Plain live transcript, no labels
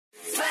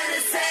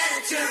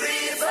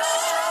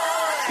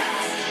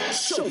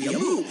So you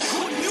move.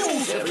 Good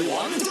news,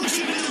 everyone. The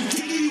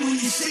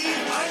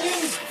TDC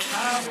onions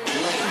have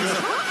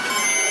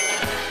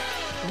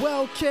laid.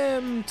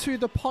 Welcome to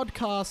the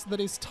podcast that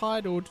is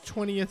titled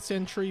 20th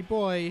Century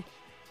Boy.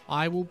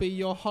 I will be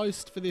your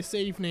host for this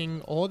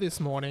evening, or this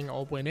morning,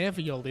 or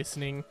whenever you're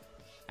listening.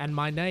 And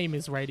my name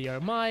is Radio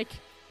Mike,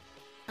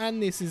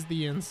 and this is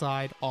the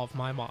inside of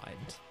my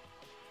mind.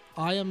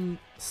 I am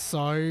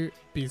so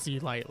busy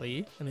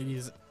lately, and it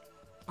is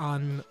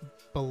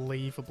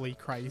unbelievably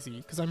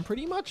crazy, because I'm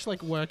pretty much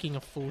like working a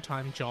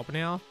full-time job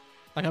now.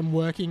 Like I'm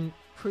working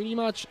pretty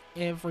much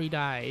every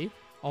day.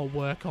 I'll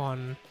work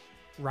on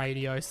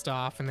radio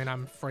stuff, and then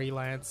I'm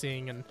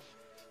freelancing, and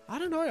I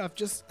don't know, I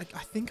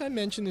think I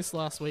mentioned this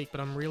last week, but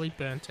I'm really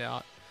burnt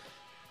out.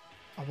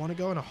 I want to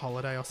go on a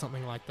holiday or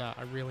something like that.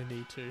 I really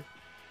need to.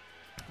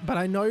 But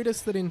I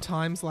noticed that in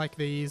times like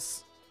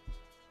these,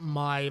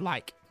 my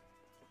like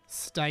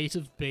state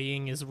of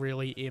being is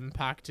really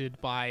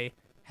impacted by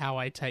how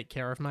I take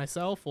care of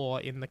myself, or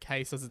in the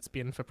case as it's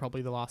been for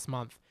probably the last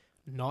month,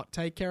 not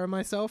take care of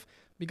myself,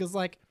 because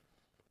like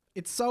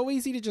it's so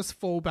easy to just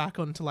fall back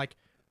onto like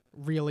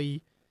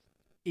really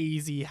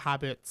easy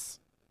habits,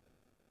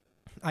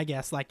 I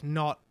guess, like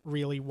not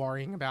really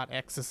worrying about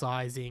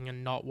exercising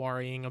and not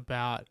worrying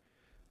about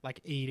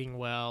like eating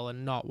well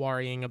and not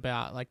worrying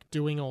about like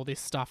doing all this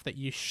stuff that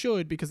you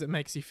should because it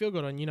makes you feel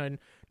good, and, you know,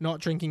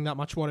 not drinking that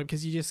much water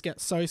because you just get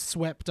so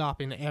swept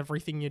up in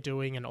everything you're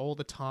doing and all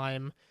the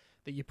time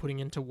that you're putting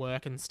into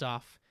work and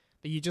stuff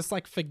that you just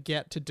like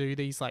forget to do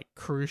these like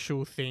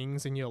crucial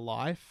things in your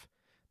life.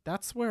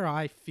 That's where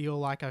I feel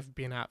like I've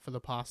been at for the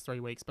past 3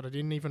 weeks, but I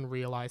didn't even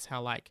realize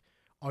how like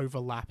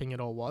overlapping it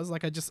all was.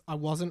 Like I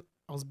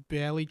was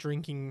barely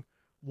drinking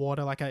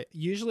water. Like I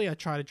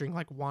try to drink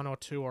like 1 or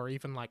 2 or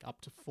even like up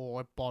to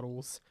 4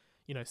 bottles,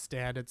 you know,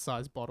 standard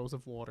size bottles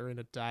of water in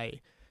a day,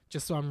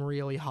 just so I'm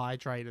really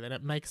hydrated, and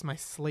it makes my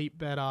sleep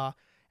better,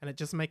 and it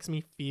just makes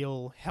me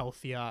feel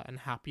healthier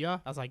and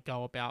happier as I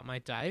go about my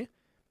day.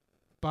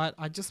 But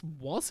I just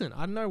wasn't.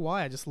 I don't know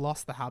why. I just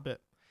lost the habit,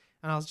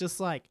 and I was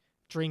just like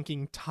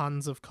drinking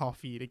tons of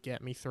coffee to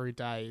get me through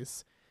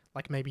days,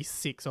 like maybe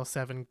 6 or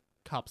 7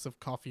 cups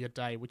of coffee a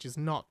day, which is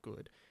not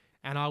good.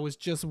 And I was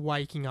just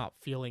waking up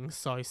feeling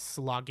so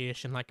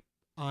sluggish and like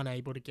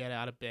unable to get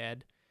out of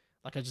bed.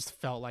 Like I just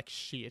felt like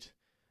shit.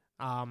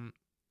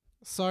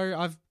 So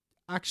I've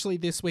actually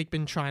this week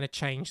been trying to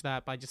change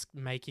that by just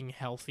making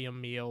healthier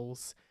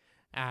meals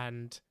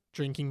and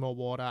drinking more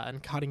water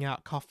and cutting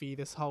out coffee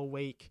this whole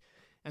week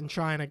and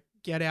trying to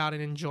get out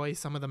and enjoy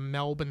some of the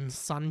Melbourne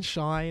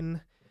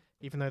sunshine,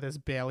 even though there's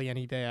barely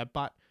any there.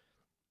 But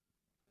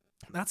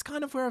that's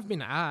kind of where I've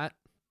been at.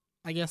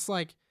 I guess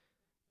like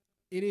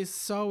it is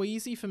so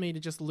easy for me to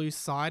just lose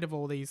sight of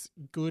all these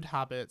good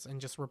habits and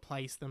just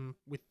replace them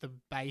with the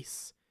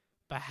base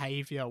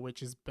behavior,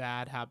 which is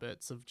bad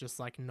habits of just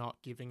like not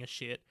giving a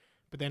shit.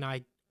 But then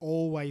I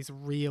always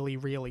really,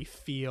 really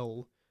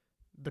feel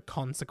the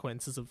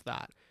consequences of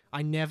that.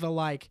 I'm never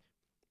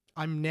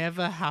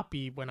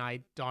happy when I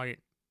don't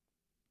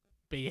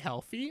be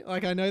healthy.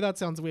 Like, I know that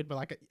sounds weird, but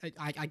like,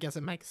 I guess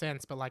it makes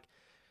sense. But like,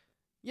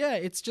 yeah,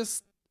 it's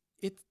just,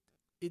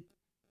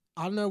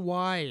 I don't know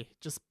why,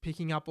 just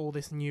picking up all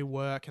this new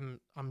work, and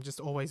I'm just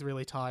always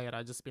really tired.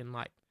 I've just been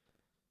like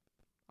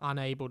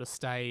unable to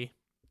stay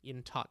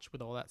in touch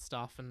with all that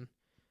stuff. And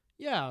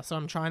yeah, so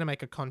I'm trying to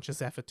make a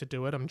conscious effort to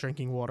do it. I'm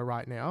drinking water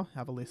right now.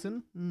 Have a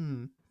listen.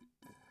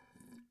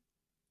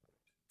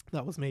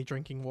 That was me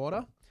drinking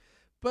water.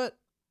 But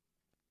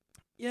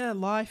yeah,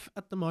 life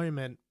at the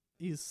moment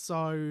is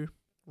so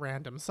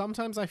random.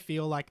 Sometimes I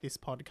feel like this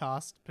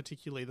podcast,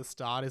 particularly the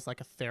start, is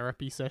like a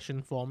therapy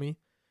session for me.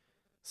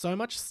 So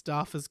much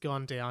stuff has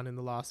gone down in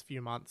the last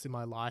few months in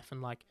my life,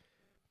 and like,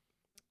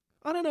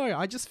 I don't know,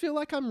 I just feel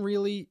like I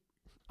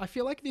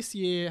feel like this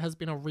year has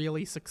been a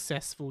really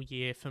successful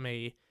year for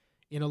me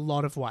in a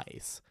lot of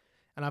ways,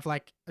 and I've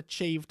like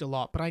achieved a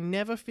lot, but I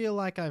never feel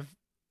like I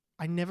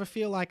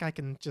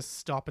can just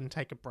stop and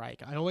take a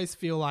break. I always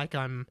feel like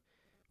I'm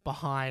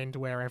behind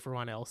where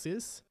everyone else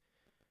is.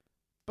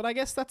 But I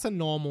guess that's a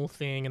normal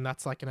thing, and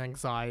that's like an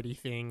anxiety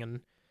thing,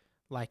 and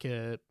like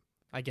an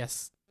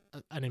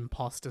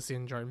imposter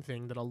syndrome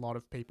thing that a lot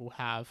of people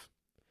have.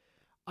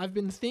 I've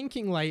been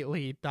thinking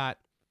lately that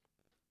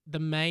the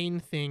main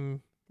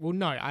thing, well,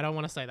 no, I don't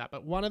want to say that,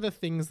 but one of the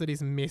things that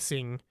is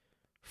missing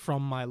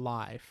from my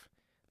life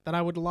that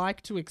I would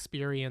like to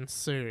experience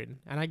soon,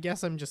 and I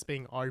guess I'm just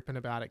being open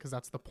about it because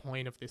that's the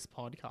point of this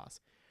podcast,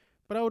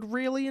 but I would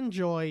really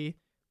enjoy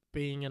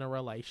being in a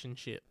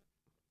relationship,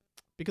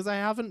 because I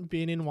haven't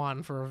been in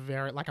one for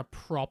a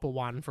proper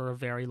one for a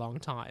very long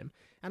time.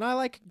 And I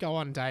like go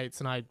on dates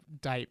and I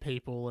date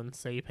people and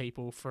see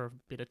people for a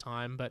bit of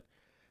time, but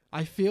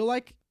I feel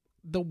like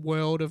the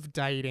world of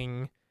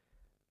dating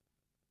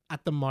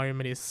at the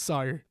moment is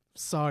so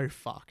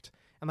fucked.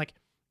 And like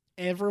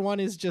everyone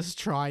is just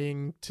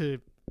so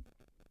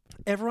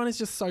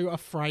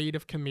afraid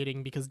of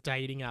committing because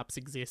dating apps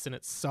exist, and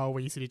it's so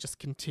easy to just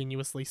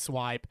continuously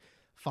swipe,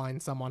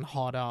 find someone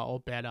hotter or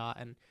better,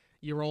 and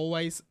you're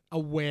always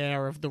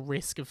aware of the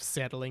risk of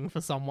settling for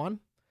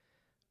someone.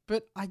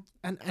 But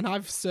and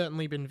I've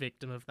certainly been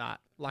victim of that.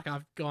 Like,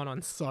 I've gone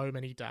on so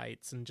many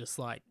dates and just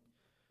like,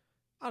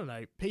 I don't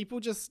know, people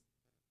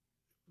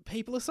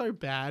are so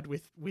bad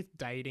with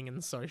dating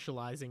and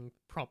socializing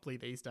properly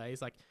these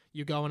days. Like,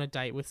 you go on a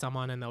date with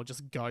someone and they'll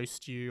just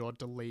ghost you or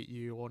delete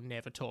you or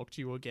never talk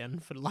to you again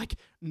for like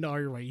no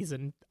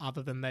reason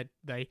other than that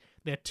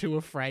they're too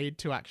afraid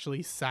to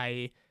actually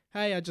say,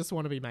 hey, I just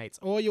want to be mates.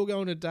 Or you'll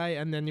go on a date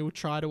and then you'll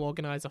try to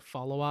organize a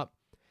follow-up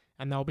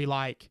and they'll be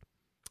like,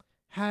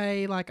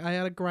 hey, like, I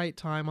had a great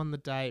time on the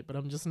date, but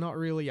I'm just not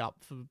really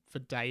up for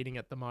dating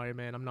at the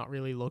moment. I'm not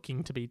really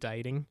looking to be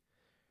dating.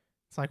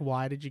 It's like,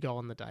 why did you go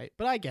on the date?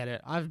 But I get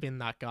it. I've been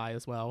that guy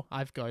as well.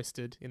 I've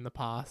ghosted in the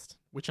past,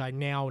 which I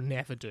now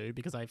never do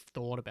because I've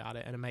thought about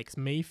it and it makes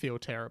me feel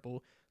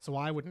terrible. So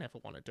I would never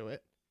want to do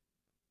it.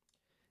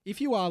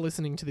 If you are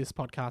listening to this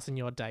podcast and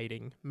you're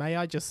dating, may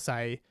I just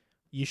say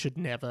you should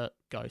never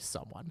ghost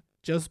someone.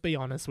 Just be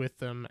honest with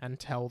them and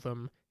tell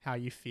them how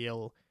you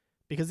feel.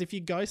 Because if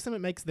you ghost them, it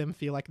makes them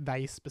feel like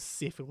they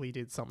specifically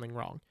did something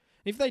wrong.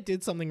 If they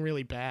did something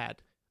really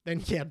bad,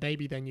 then yeah,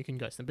 maybe then you can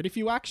ghost them. But if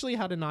you actually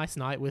had a nice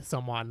night with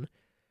someone,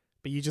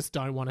 but you just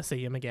don't want to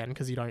see him again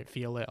because you don't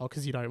feel it or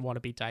because you don't want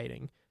to be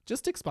dating,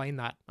 just explain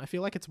that. I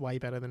feel like it's way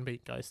better than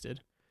being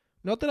ghosted.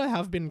 Not that I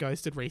have been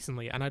ghosted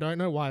recently, and I don't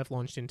know why I've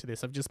launched into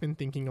this. I've just been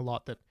thinking a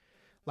lot that,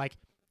 like,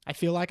 I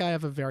feel like I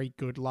have a very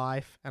good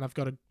life and I've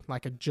got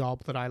a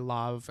job that I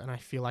love and I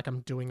feel like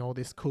I'm doing all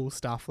this cool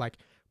stuff, like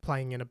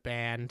playing in a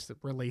band,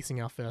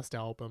 releasing our first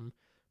album,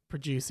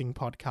 producing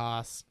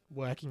podcasts,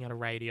 working at a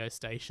radio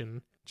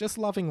station, just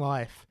loving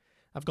life.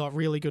 I've got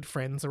really good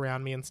friends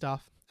around me and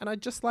stuff, and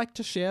I'd just like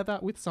to share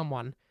that with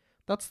someone.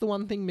 That's the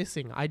one thing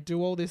missing. I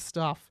do all this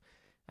stuff,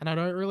 and I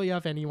don't really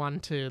have anyone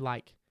to,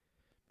 like,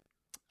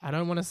 I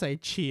don't want to say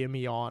cheer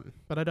me on,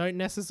 but I don't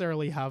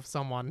necessarily have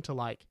someone to,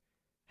 like,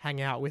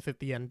 hang out with at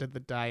the end of the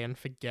day and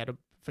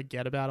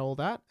forget about all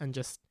that and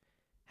just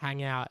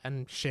hang out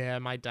and share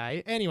my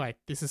day. Anyway,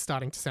 this is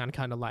starting to sound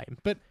kind of lame,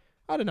 but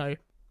I don't know.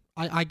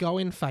 I go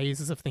in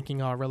phases of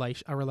thinking, a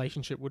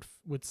relationship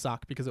would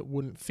suck because it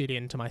wouldn't fit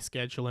into my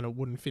schedule and it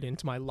wouldn't fit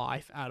into my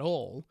life at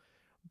all.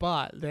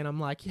 But then I'm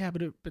like, yeah,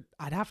 but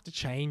I'd have to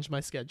change my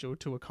schedule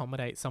to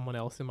accommodate someone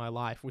else in my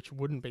life, which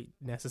wouldn't be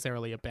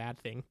necessarily a bad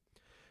thing.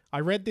 I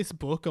read this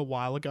book a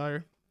while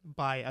ago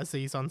by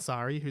Aziz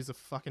Ansari, who's a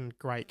fucking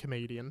great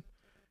comedian.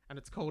 And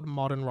it's called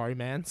Modern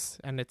Romance,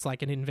 and it's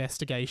like an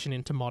investigation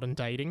into modern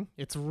dating.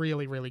 It's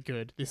really, really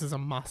good. This is a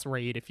must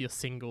read if you're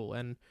single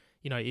and,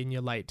 you know, in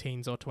your late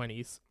teens or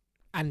 20s.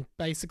 And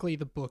basically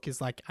the book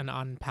is like an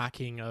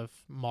unpacking of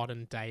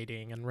modern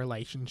dating and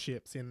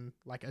relationships in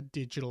like a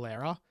digital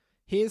era.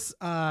 Here's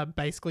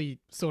basically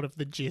sort of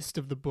the gist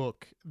of the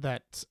book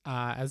that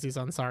Aziz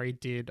Ansari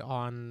did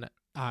on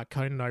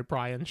Conan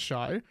O'Brien's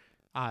show.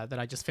 That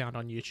I just found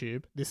on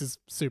YouTube. This is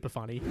super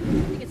funny.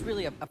 I think it's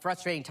really a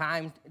frustrating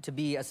time to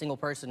be a single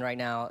person right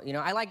now. You know,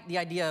 I like the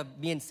idea of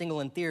being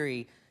single in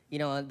theory. You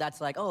know, that's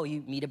like, oh,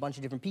 you meet a bunch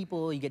of different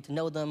people, you get to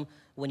know them.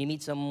 When you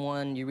meet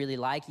someone you really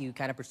like, you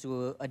kind of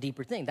pursue a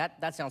deeper thing.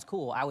 That sounds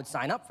cool. I would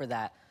sign up for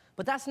that.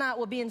 But that's not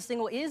what being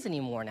single is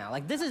anymore now.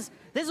 Like, this is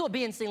what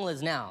being single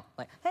is now.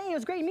 Like, hey, it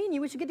was great meeting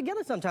you. We should get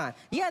together sometime.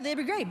 Yeah, that'd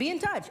be great. Be in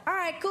touch. All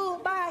right, cool.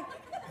 Bye.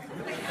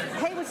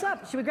 Hey, what's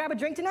up? Should we grab a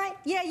drink tonight?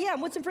 Yeah,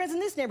 I'm with some friends in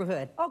this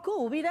neighborhood. Oh,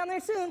 cool. We'll be down there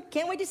soon.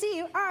 Can't wait to see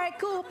you. All right,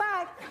 cool.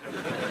 Bye.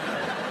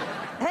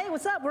 Hey,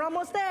 what's up? We're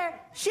almost there.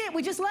 Shit,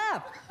 we just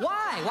left.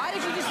 Why? Why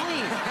did you just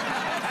leave?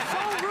 So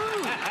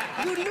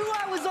rude. You knew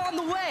I was on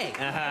the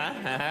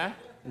way.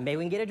 Maybe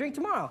we can get a drink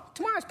tomorrow.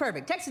 Tomorrow's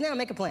perfect. Text us now and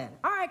make a plan.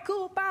 All right,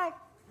 cool. Bye.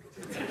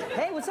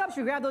 Hey, what's up?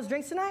 Should we grab those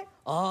drinks tonight?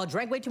 Oh,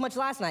 drank way too much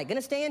last night.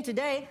 Gonna stay in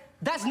today.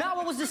 That's not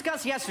what was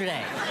discussed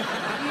yesterday.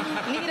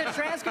 You need a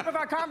transcript of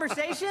our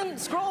conversation?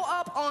 Scroll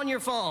up on your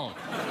phone.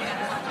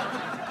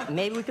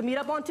 Maybe we can meet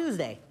up on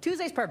Tuesday.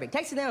 Tuesday's perfect.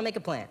 Text it down and make a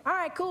plan. All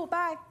right, cool,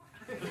 bye.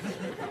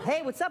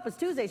 Hey, what's up? It's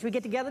Tuesday. Should we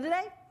get together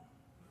today?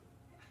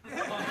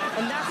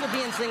 And that's what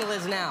being single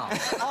is now.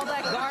 All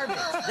that garbage.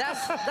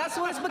 That's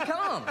what it's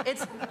become.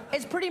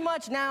 It's pretty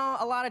much now,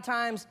 a lot of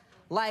times,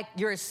 like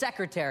you're a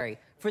secretary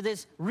for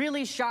this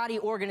really shoddy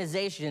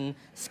organization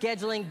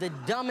scheduling the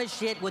dumbest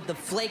shit with the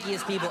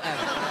flakiest people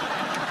ever.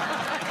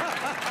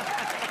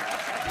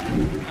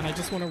 And I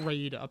just want to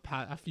read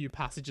a few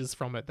passages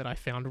from it that I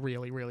found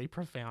really, really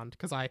profound,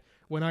 because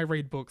when I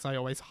read books, I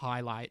always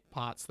highlight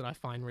parts that I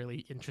find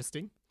really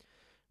interesting.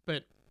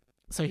 But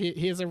so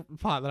here's a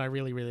part that I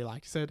really, really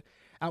liked. It said,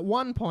 at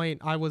one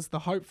point, I was the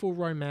hopeful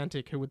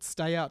romantic who would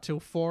stay out till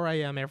 4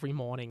 a.m. every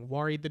morning,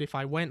 worried that if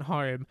I went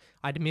home,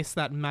 I'd miss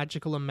that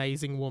magical,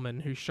 amazing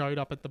woman who showed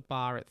up at the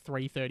bar at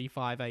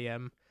 3:35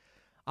 a.m.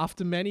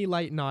 After many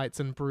late nights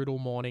and brutal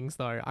mornings,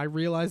 though, I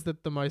realized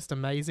that the most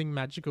amazing,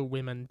 magical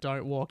women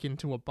don't walk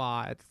into a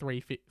bar at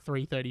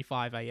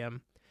 3:35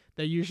 a.m.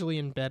 They're usually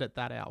in bed at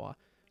that hour.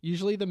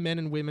 Usually the men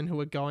and women who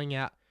are going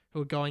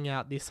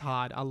out this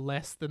hard are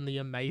less than the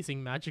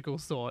amazing magical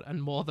sort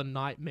and more the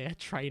nightmare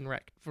train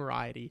wreck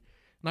variety.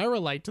 And I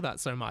relate to that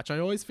so much. I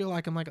always feel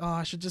like I'm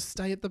I should just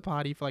stay at the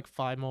party for like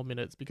 5 more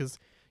minutes because,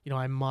 you know,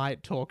 I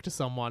might talk to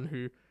someone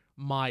who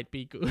might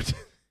be good.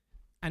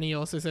 And he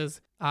also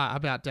says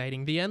about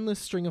dating, the endless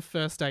string of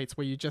first dates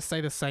where you just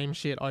say the same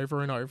shit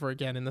over and over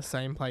again in the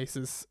same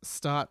places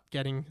starts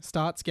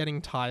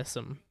getting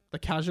tiresome. The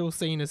casual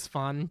scene is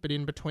fun, but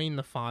in between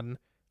the fun,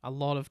 a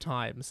lot of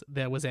times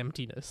there was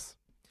emptiness.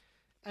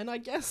 And I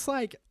guess,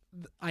 like,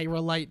 I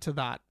relate to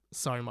that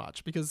so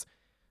much because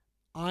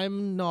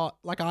I'm not,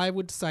 like, I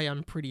would say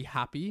I'm pretty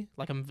happy.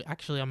 Like,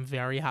 I'm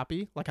very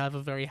happy. Like, I have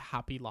a very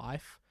happy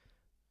life.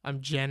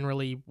 I'm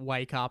generally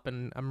wake up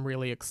and I'm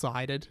really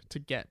excited to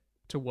get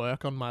to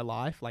work on my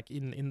life. Like,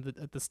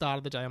 at the start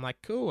of the day, I'm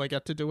like, cool, I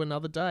get to do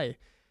another day.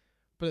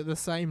 But at the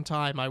same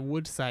time, I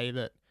would say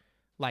that,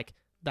 like,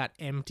 that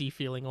empty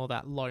feeling or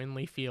that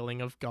lonely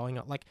feeling of going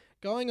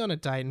on a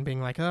date and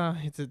being like,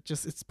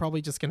 it's probably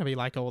just going to be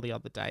like all the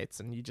other dates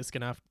and you're just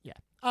going to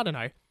I don't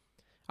know.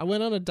 I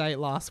went on a date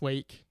last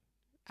week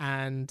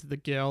and the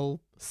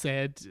girl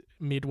said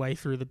midway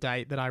through the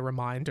date that I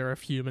remind her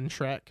of Human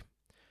Shrek,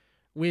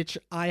 which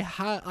I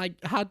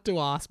had to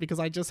ask because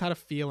I just had a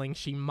feeling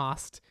she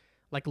must,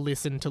 like,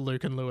 listen to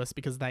Luke and Lewis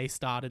because they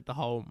started the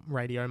whole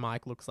Radio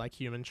Mike looks like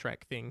Human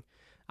Shrek thing.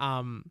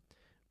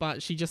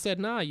 But she just said,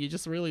 no, you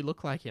just really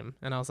look like him.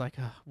 And I was like,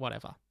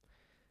 whatever.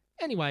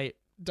 Anyway,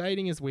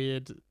 dating is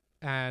weird.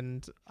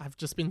 And I've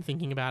just been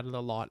thinking about it a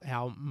lot,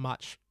 how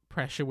much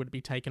pressure would be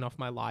taken off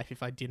my life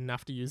if I didn't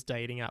have to use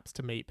dating apps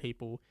to meet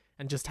people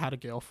and just had a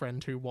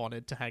girlfriend who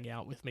wanted to hang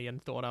out with me and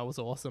thought I was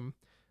awesome.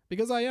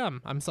 Because I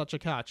am. I'm such a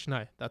catch.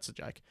 No, that's a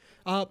joke.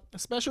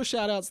 Special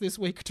shout-outs this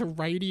week to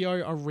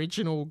Radio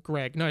Unoriginal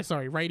Greg.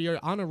 Welcome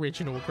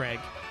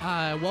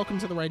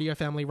to the radio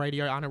family,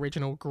 Radio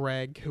Unoriginal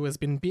Greg, who has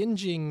been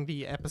binging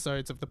the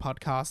episodes of the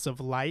podcast of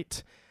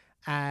late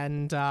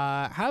and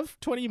have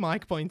 20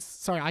 mic points.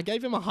 Sorry, I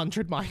gave him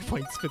 100 mic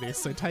points for this,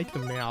 so take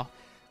them now.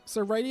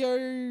 So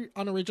Radio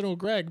Unoriginal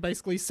Greg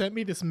basically sent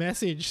me this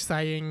message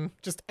saying,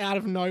 just out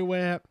of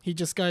nowhere, he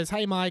just goes,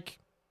 hey, Mike,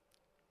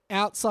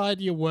 outside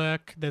your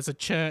work, there's a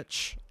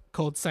church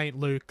called St.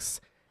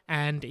 Luke's,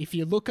 and if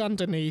you look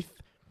underneath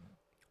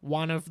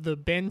one of the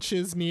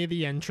benches near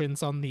the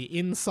entrance on the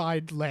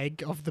inside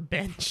leg of the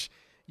bench,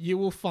 you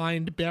will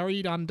find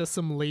buried under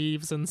some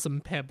leaves and some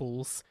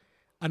pebbles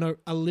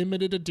a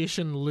limited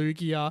edition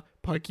Lugia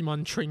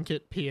Pokemon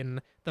trinket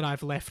pin that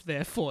I've left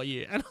there for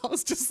you. And I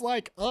was just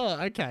like,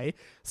 oh, okay.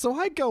 So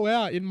I go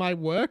out in my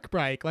work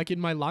break, like in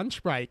my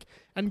lunch break,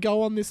 and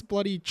go on this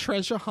bloody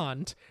treasure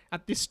hunt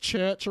at this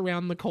church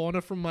around the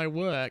corner from my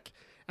work.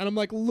 And I'm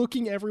like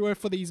looking everywhere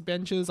for these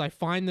benches. I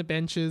find the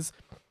benches.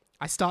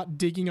 I start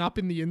digging up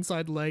in the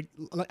inside leg.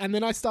 And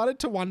then I started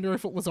to wonder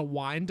if it was a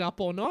wind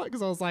up or not,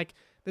 because I was like,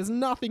 there's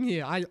nothing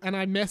here. I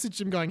messaged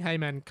him going, hey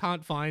man,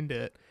 can't find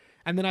it.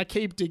 And then I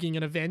keep digging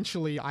and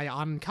eventually I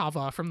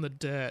uncover from the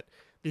dirt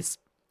this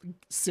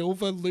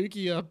silver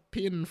Lugia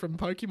pin from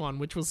Pokemon,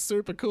 which was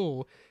super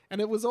cool. And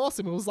it was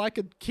awesome. It was like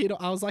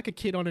I was like a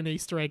kid on an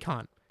Easter egg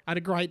hunt. I had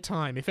a great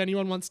time. If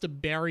anyone wants to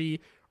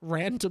bury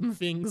random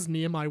things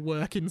near my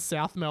work in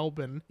South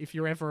Melbourne, if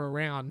you're ever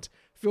around,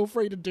 feel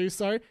free to do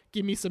so.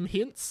 Give me some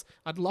hints.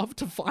 I'd love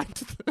to find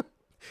them.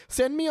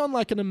 Send me on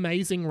like an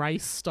Amazing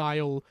Race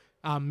style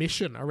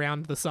mission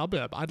around the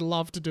suburb. I'd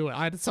love to do it.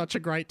 I had such a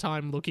great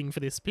time looking for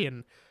this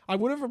pin. I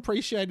would have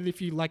appreciated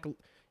if you like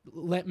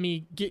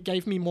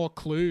gave me more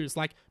clues,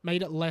 like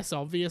made it less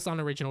obvious on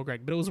Original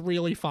Greg, but it was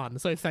really fun.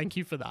 So thank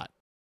you for that.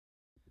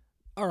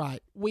 All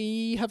right,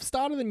 we have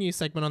started a new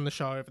segment on the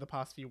show over the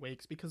past few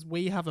weeks because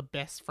we have a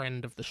best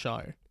friend of the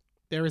show.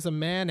 There is a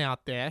man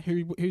out there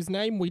whose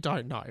name we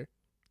don't know.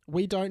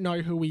 We don't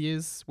know who he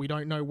is. We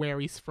don't know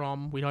where he's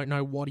from. We don't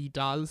know what he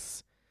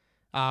does.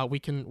 We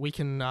can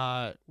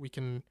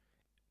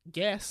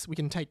guess. We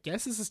can take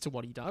guesses as to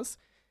what he does.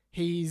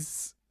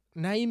 His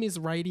name is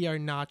Radio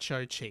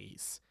Nacho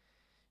Cheese.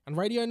 And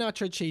Radio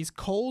Nacho Cheese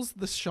calls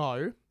the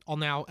show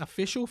on our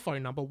official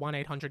phone number,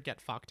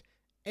 1-800-GET-FUCKED,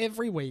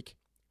 every week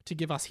to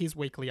give us his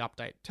weekly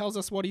update. Tells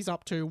us what he's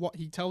up to,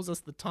 he tells us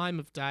the time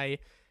of day,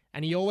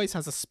 and he always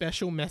has a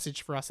special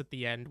message for us at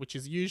the end, which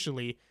is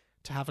usually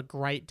to have a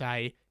great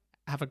day,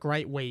 have a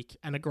great week,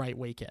 and a great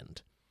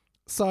weekend.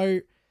 So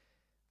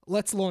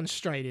let's launch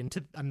straight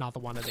into another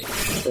one of these.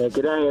 Yeah,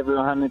 g'day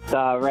everyone, it's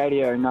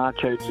Radio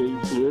Nacho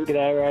Cheese here.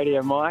 G'day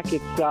Radio Mike,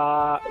 it's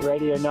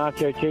Radio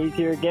Nacho Cheese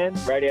here again.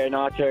 Radio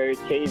Nacho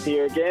Cheese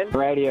here again.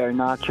 Radio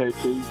Nacho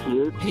Cheese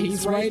here.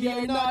 He's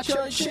Radio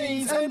Nacho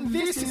Cheese and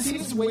this is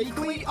his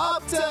weekly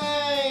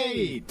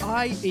update!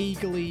 I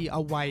eagerly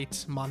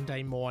await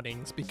Monday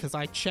mornings because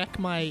I check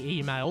my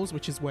emails,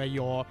 which is where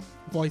your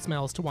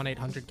voicemails to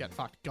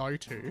 1-800-GET-FUCKED go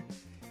to,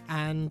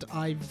 and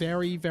I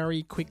very,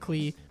 very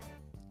quickly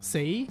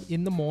see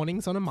in the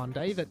mornings on a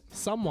Monday that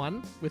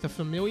someone with a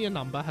familiar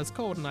number has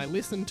called, and I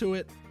listen to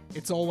it.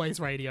 It's always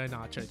Radio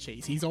Nacho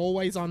Cheese. He's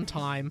always on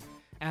time.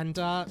 And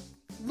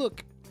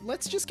look,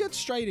 let's just get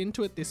straight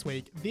into it this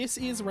week. This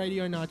is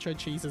Radio Nacho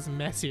Cheese's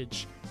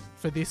message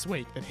for this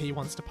week that he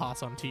wants to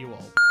pass on to you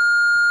all.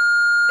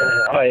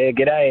 Oh yeah,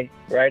 g'day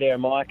Radio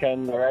Mike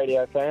and the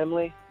radio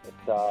family.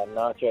 It's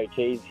Nacho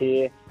Cheese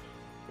here.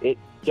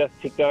 just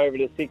ticked over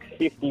to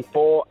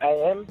 6:54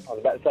 a.m. I was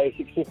about to say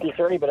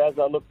 6:53, but as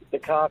I looked at the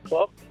car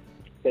clock,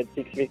 it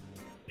said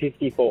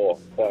 6:54.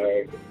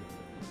 So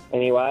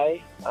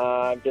anyway,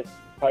 just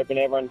hoping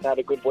everyone's had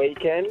a good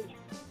weekend.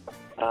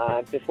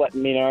 Just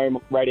letting me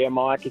know, Radio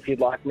Mike, if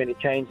you'd like me to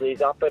change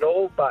these up at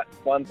all. But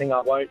one thing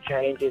I won't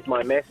change is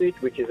my message,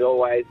 which is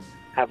always,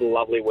 have a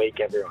lovely week,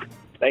 everyone.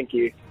 Thank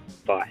you.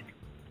 Bye.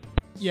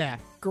 Yeah,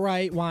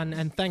 great one.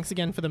 And thanks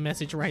again for the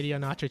message, Radio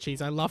Nacho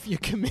Cheese. I love your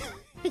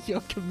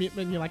your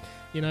commitment. You're like,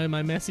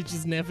 my message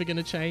is never going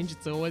to change.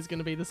 It's always going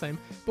to be the same.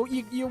 But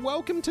you're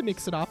welcome to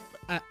mix it up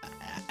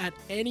at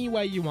any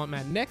way you want,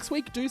 man. Next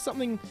week, do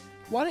something.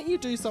 Why don't you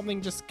do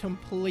something just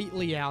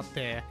completely out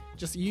there?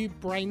 Just you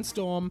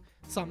brainstorm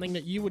something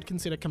that you would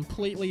consider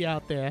completely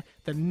out there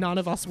that none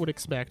of us would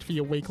expect for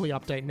your weekly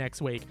update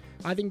next week.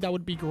 I think that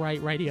would be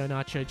great, Radio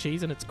Nacho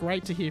Cheese, and it's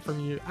great to hear from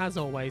you as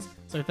always,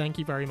 so thank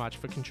you very much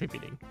for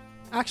contributing.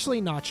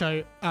 Actually,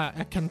 Nacho,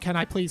 can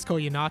I please call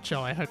you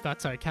Nacho? I hope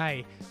that's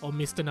okay. Or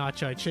Mr.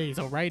 Nacho Cheese,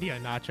 or Radio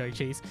Nacho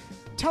Cheese.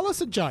 Tell us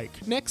a joke.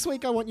 Next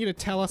week I want you to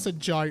tell us a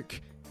joke.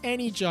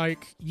 Any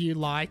joke you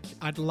like,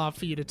 I'd love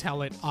for you to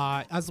tell it,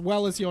 as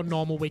well as your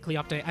normal weekly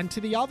update. And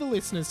to the other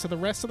listeners, to the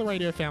rest of the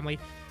radio family,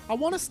 I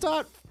want to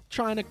start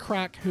trying to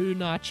crack who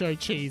Nacho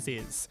Cheese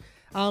is.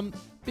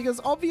 Because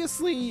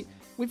obviously,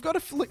 we've got a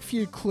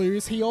few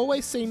clues. He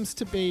always seems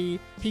to be...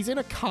 He's in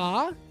a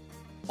car,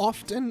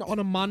 often on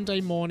a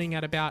Monday morning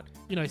at about,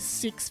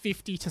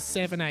 6:50 to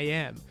 7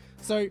 a.m.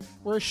 So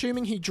we're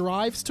assuming he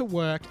drives to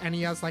work and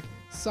he has,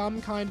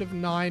 some kind of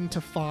 9 to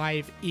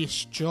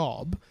 5-ish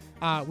job.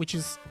 Which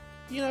is,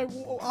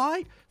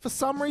 for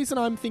some reason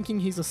I'm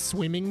thinking he's a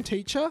swimming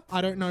teacher. I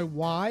don't know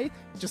why.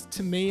 Just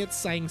to me it's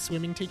saying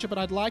swimming teacher, but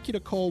I'd like you to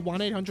call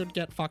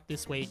 1-800-GET-FUCKED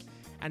this week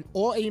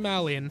or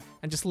email in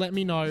and just let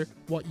me know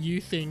what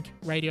you think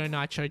Radio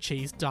Nacho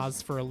Cheese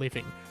does for a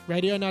living.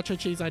 Radio Nacho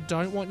Cheese, I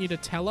don't want you to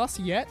tell us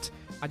yet.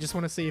 I just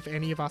want to see if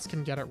any of us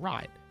can get it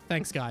right.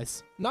 Thanks,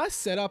 guys. Nice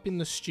setup in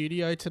the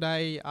studio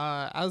today.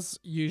 As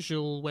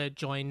usual, we're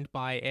joined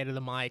by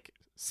Editor Mike,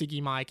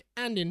 Siggy Mike,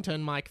 and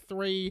Intern Mike,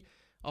 3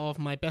 of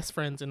my best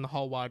friends in the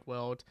whole wide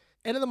world.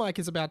 Editor Mike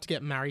is about to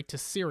get married to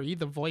Siri,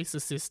 the voice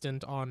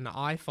assistant on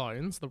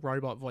iPhones, the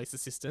robot voice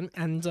assistant,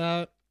 and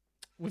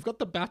we've got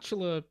the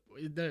Bachelor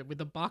with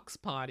the Bucks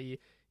party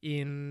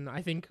in,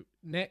 I think,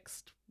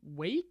 next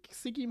week,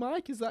 Siggy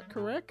Mike, is that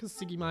correct? Because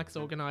Siggy Mike's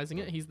organising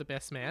it, he's the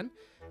best man.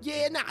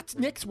 Yeah, it's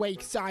next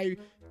week, so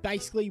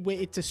basically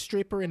it's a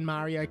stripper and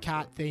Mario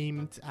Kart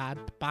themed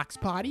Bucks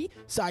party,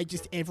 so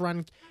just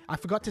everyone, I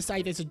forgot to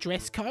say there's a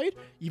dress code.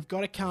 You've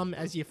got to come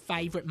as your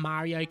favourite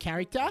Mario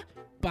character,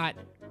 but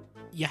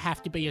you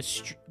have to be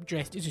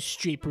dressed as a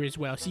stripper as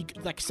well. So you,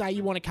 say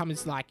you want to come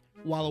as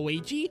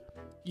Waluigi,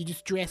 you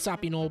just dress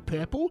up in all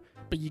purple,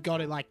 but you got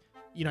to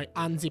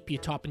unzip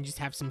your top and just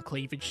have some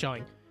cleavage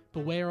showing.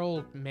 But we're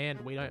all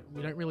man, we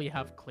don't really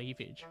have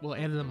cleavage. Well,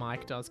 Editor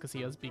Mike does because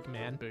he has big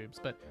man boobs,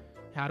 but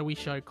how do we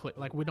show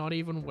we're not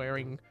even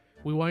wearing,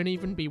 we won't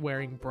even be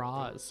wearing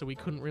bras, so we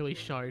couldn't really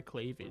show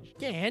cleavage.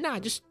 Yeah,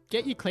 just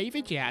get your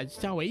cleavage out,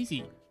 it's so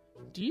easy.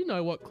 Do you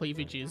know what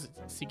cleavage is,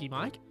 Siggy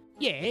Mike?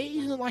 Yeah,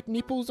 isn't it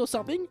nipples or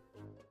something?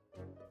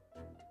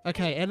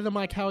 Okay, Editor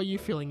Mike, how are you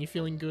feeling? You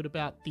feeling good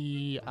about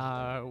the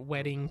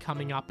wedding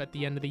coming up at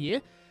the end of the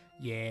year?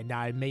 Yeah,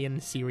 no, me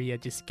and Siri are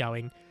just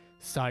going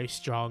so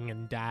strong,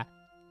 and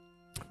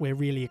we're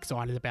really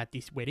excited about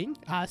this wedding.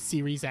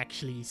 Siri's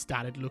actually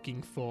started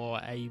looking for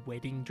a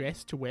wedding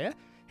dress to wear.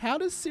 How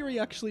does Siri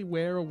actually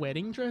wear a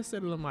wedding dress,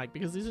 Editor Mike?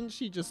 Because isn't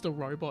she just a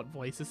robot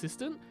voice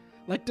assistant?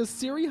 Does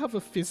Siri have a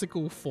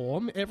physical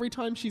form? Every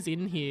time she's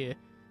in here,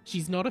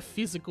 she's not a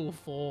physical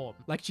form.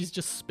 She's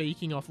just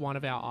speaking off one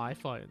of our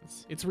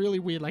iPhones. It's really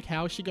weird.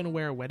 How is she going to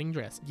wear a wedding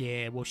dress?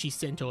 Yeah, well, she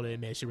sent all her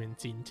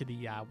measurements into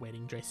the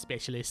wedding dress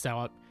specialist,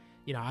 so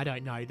I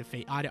don't know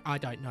I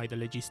don't know the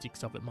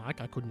logistics of it,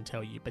 Mike. I couldn't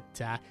tell you, but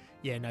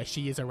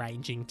she is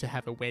arranging to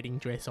have a wedding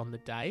dress on the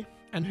day.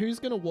 And who's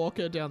going to walk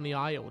her down the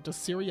aisle? Does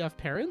Siri have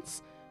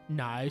parents?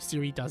 No,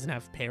 Siri doesn't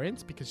have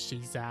parents because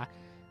she's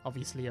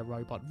obviously a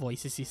robot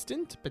voice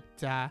assistant, but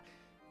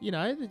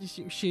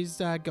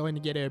she's going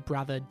to get her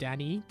brother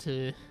Danny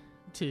to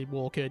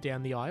walk her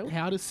down the aisle.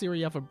 How does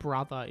Siri have a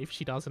brother if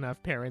she doesn't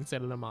have parents,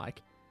 Editor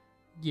Mike?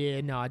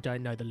 Yeah, no, I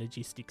don't know the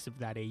logistics of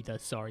that either.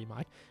 Sorry,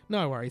 Mike.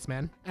 No worries,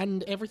 man.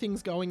 And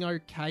everything's going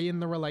okay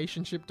in the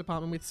relationship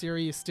department with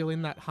Siri? Is still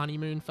in that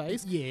honeymoon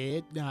phase?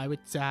 Yeah, no,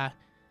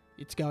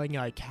 it's going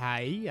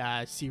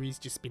okay. Siri's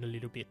just been a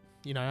little bit,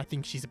 I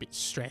think she's a bit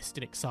stressed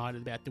and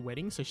excited about the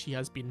wedding, so she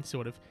has been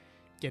sort of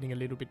getting a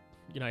little bit,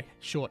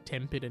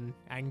 short-tempered and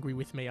angry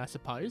with me, I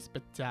suppose,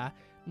 but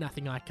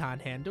nothing I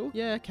can't handle.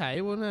 Yeah,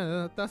 okay, well,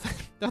 no,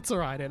 that's all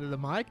right, Editor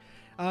Mike.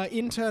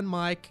 Intern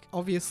Mike,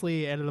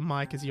 obviously Editor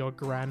Mike is your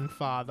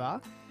grandfather,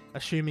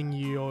 assuming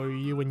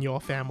you and your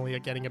family are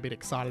getting a bit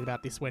excited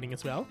about this wedding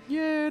as well.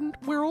 Yeah, and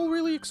we're all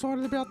really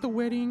excited about the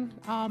wedding.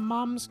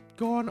 Mum's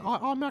gone.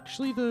 I'm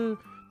actually the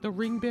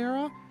ring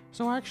bearer,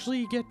 so I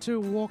actually get to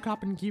walk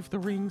up and give the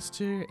rings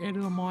to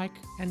Editor Mike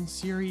and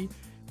Siri,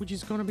 which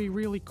is going to be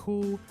really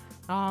cool.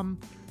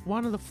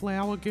 one of the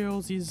flower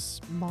girls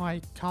is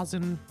my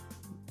cousin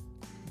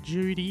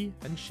Judy,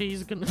 and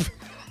she's gonna.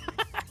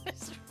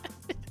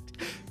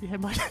 Yeah,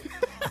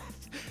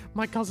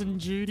 my cousin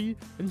Judy,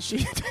 and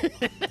Judy,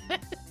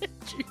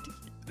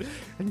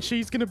 and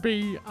she's gonna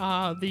be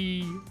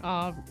the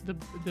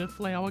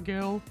flower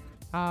girl.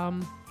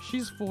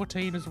 She's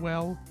 14 as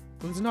well.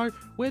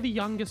 We're the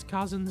youngest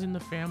cousins in the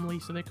family,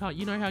 so they can't.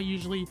 You know how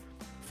usually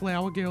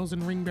flower girls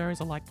and ring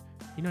bearers are like,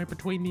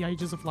 between the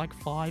ages of like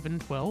 5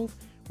 and 12.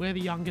 We're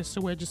the youngest,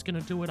 so we're just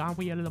gonna do it, aren't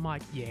we? Out of the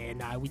mic. Yeah,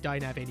 no, we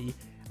don't have any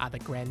other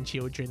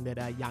grandchildren that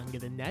are younger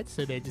than that,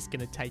 so they're just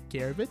gonna take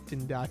care of it.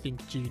 And I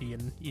think Judy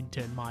and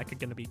intern Mike are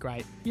gonna be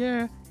great.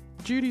 Yeah,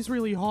 Judy's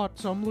really hot,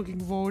 so I'm looking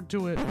forward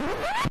to it.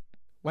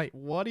 Wait,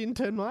 what,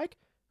 intern Mike?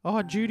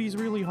 Oh, Judy's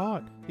really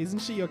hot. Isn't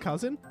she your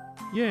cousin?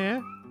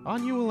 Yeah.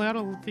 Aren't you allowed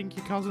to think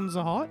your cousins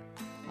are hot?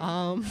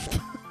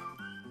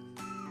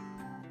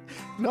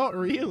 Not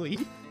really.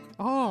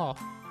 Oh.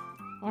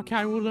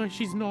 Okay, well, no,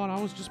 she's not.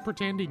 I was just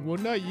pretending. Well,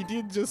 no, you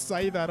did just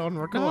say that on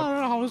record. No,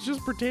 I was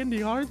just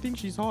pretending. I don't think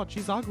she's hot.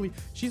 She's ugly.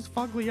 She's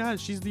fugly as.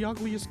 She's the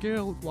ugliest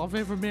girl I've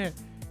ever met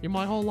in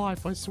my whole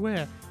life, I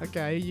swear.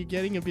 Okay, you're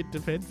getting a bit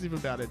defensive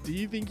about it. Do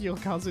you think your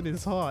cousin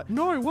is hot?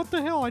 No, what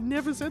the hell? I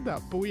never said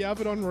that. But we have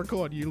it on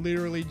record. You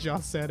literally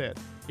just said it.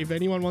 If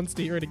anyone wants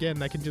to hear it again,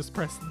 they can just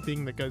press the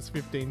thing that goes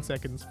 15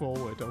 seconds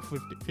forward or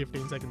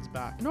 15 seconds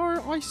back. No,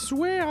 I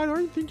swear I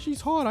don't think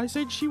she's hot. I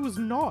said she was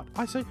not.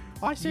 I said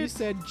you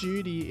said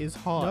Judy is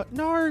hot.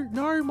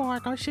 No,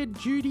 Mike. I said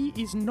Judy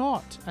is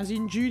not. As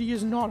in Judy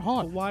is not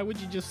hot. Well, why would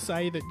you just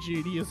say that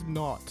Judy is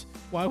not?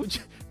 Why would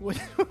you... What,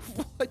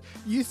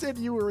 you said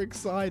you were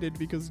excited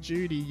because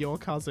Judy, your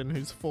cousin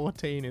who's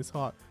 14, is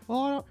hot.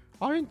 Well,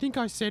 I don't think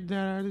I said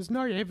that. There's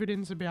no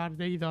evidence about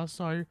it either.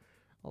 So,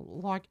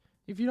 like...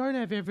 If you don't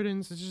have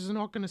evidence, it's just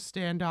not going to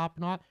stand up.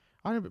 And I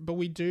don't, but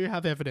we do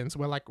have evidence.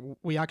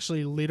 We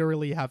actually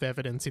literally have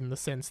evidence in the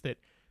sense that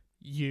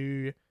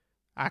you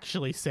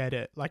actually said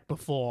it like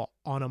before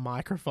on a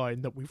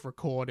microphone that we've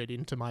recorded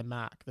into my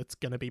Mac that's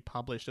going to be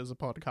published as a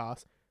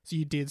podcast. So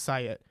you did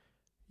say it.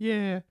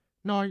 Yeah.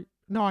 No,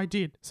 I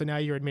did. So now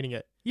you're admitting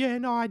it. Yeah,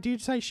 no, I did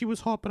say she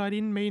was hot, but I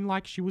didn't mean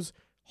like she was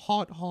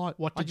hot.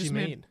 What did you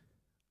mean?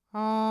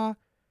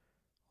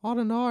 I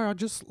don't know,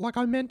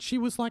 I meant she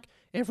was like,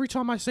 every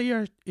time I see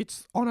her,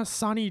 it's on a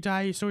sunny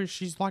day, so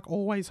she's like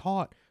always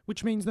hot,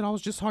 which means that I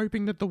was just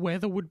hoping that the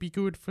weather would be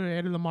good for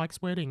Ed and the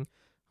Mike's wedding.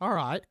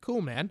 Alright,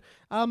 cool, man.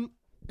 Ed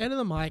and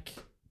the Mike,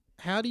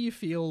 how do you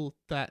feel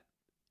that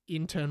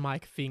intern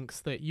Mike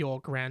thinks that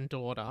your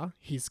granddaughter,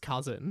 his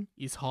cousin,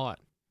 is hot?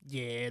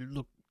 Yeah,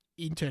 look,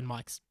 intern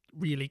Mike's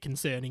really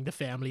concerning the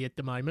family at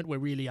the moment. We're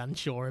really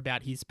unsure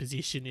about his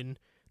position in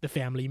the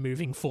family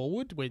moving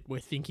forward. We're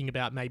thinking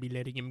about maybe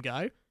letting him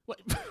go.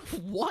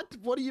 What?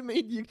 What do you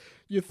mean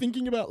you're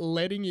thinking about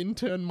letting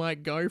intern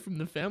Mike go from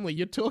the family?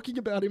 You're talking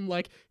about him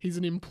like he's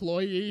an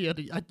employee at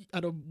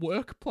a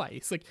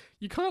workplace. Like,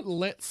 you can't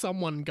let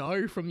someone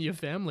go from your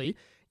family.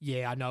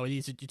 Yeah, I know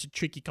it's a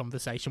tricky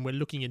conversation. We're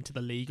looking into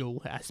the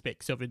legal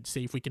aspects of it to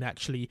see if we can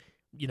actually,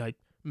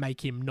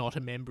 make him not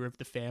a member of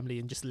the family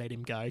and just let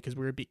him go because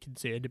we're a bit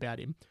concerned about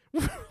him.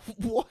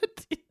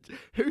 What?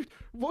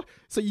 What?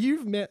 So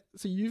you've met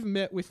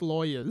with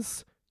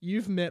lawyers.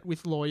 You've met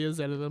with lawyers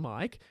out of the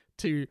mic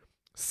to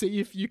see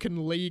if you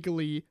can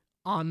legally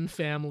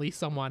unfamily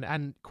someone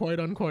and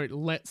quote unquote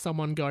let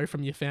someone go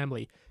from your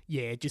family.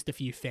 Yeah, just a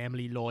few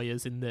family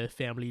lawyers in the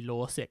family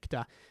law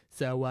sector.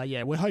 So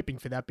yeah, we're hoping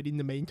for that. But in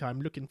the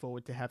meantime, looking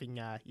forward to having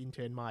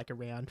intern Mike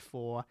around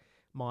for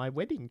my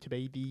wedding to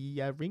be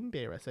the ring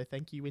bearer. So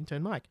thank you,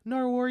 intern Mike.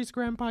 No worries,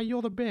 Grandpa.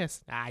 You're the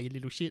best. You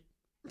little shit.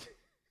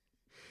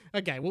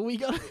 Okay, well,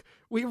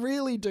 we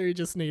really do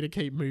just need to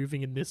keep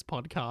moving in this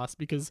podcast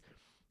because,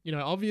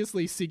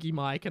 obviously Siggy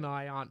Mike and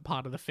I aren't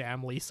part of the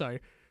family, so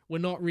we're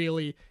not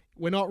really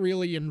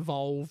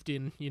involved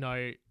in,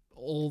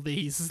 all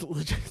these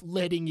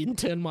letting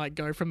intern Mike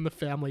go from the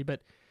family,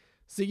 but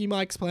Siggy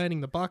Mike's planning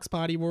the Bucks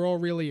party. We're all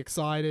really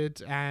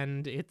excited,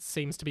 and it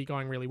seems to be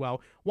going really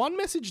well. One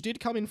message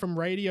did come in from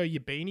Radio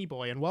Your Beanie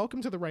Boy, and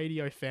welcome to the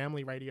radio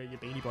family, Radio Your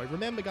Beanie Boy.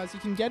 Remember, guys, you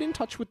can get in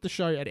touch with the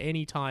show at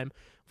any time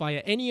via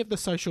any of the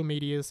social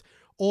medias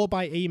or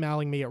by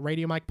emailing me at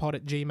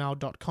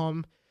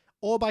radiomikepod@gmail.com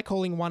or by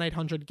calling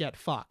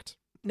 1-800-GET-FUCKED.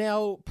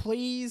 Now,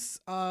 please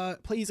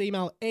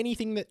email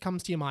anything that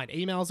comes to your mind.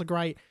 Emails are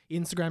great,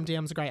 Instagram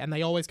DMs are great, and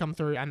they always come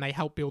through and they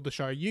help build the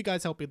show. You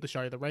guys help build the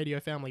show, the radio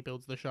family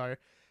builds the show,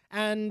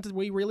 and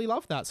we really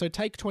love that. So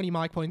take 20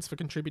 mic points for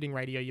contributing,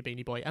 Radio Your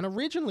Beanie Boy. And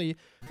originally,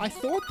 I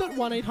thought that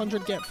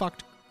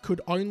 1-800-GET-FUCKED could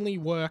only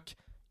work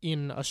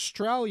in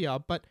Australia,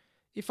 but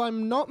if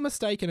I'm not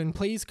mistaken, and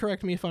please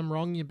correct me if I'm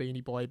wrong, you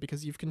Beanie Boy,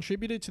 because you've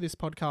contributed to this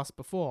podcast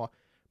before,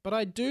 but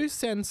I do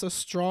sense a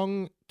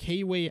strong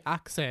Kiwi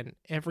accent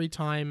every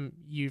time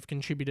you've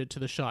contributed to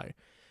the show.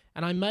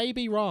 And I may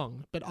be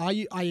wrong, but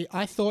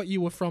I thought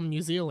you were from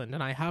New Zealand,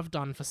 and I have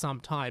done for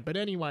some time. But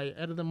anyway,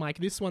 out of the mic,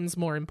 this one's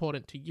more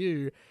important to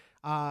you.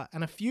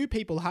 And a few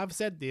people have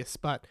said this,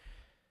 but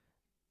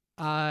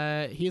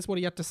here's what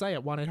he had to say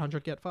at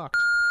 1-800-GET-FUCKED.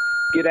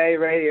 G'day,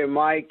 Radio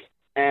Mike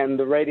and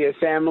the radio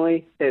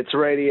family. It's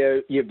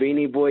Radio Your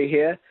Beanie Boy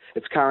here.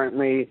 It's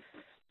currently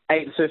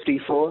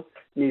 8:54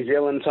 New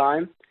Zealand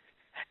time.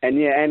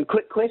 And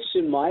quick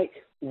question, Mike.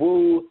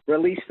 Will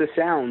Release the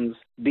Sounds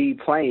be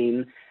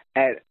playing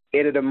at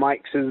Editor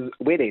Mike's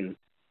wedding?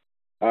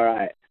 All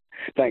right.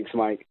 Thanks,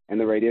 Mike and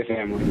the radio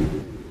family.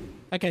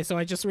 Okay, so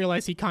I just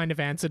realised he kind of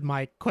answered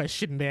my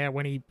question there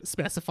when he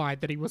specified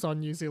that he was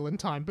on New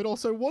Zealand time. But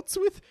also,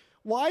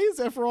 why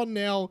is everyone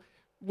now,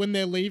 when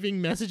they're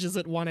leaving messages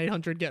at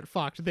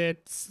 1-800-GET-FUCKED,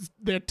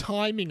 they're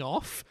timing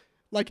off?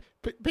 Like,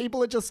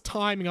 people are just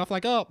timing off,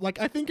 like,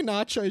 I think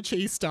Nacho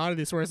Cheese started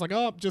this, where it's like,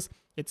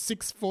 it's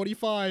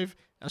 6:45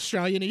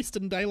 Australian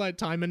Eastern Daylight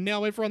Time, and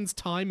now everyone's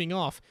timing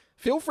off.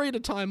 Feel free to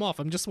time off.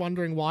 I'm just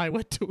wondering why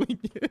we're doing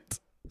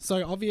it.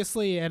 So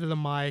obviously, Editor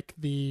Mike,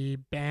 the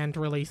band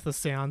Release the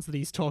Sounds that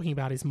he's talking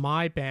about is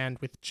my band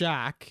with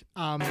Jack.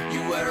 You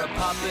were a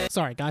puppet.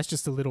 Sorry guys,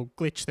 just a little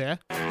glitch there.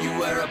 You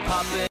were a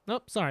puppet.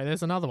 Nope, sorry,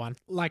 there's another one.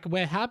 Like,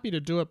 we're happy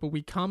to do it, but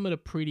we come at a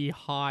pretty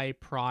high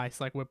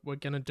price. Like, we're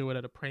gonna do it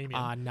at a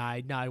premium.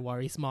 No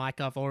worries, Mike.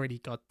 I've already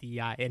got the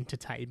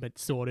entertainment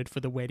sorted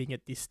for the wedding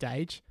at this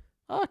stage.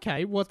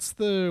 Okay, what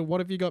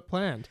have you got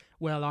planned?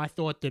 Well, I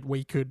thought that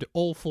we could,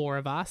 all four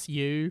of us,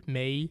 you,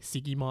 me,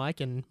 Siggy Mike,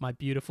 and my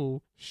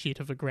beautiful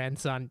shit of a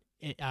grandson,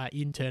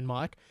 intern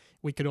Mike,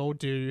 we could all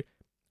do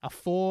a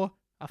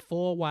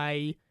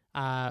four-way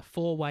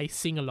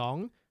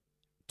sing-along,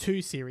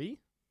 two Siri,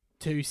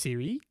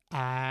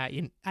 at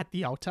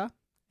the altar,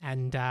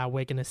 and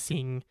we're gonna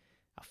sing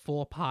a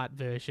 4-part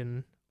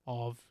version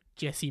of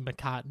Jesse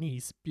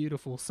McCartney's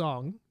beautiful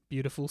song,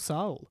 Beautiful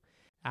Soul.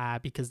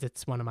 Because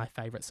that's one of my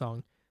favourite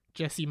songs.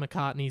 Jesse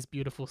McCartney's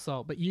Beautiful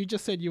Soul. But you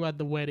just said you had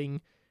the wedding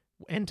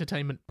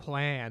entertainment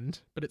planned,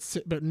 but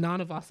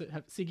none of us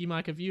have. Siggy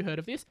Mike, have you heard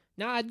of this?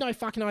 No, I had no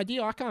fucking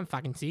idea. I can't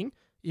fucking sing.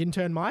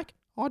 Intern Mike,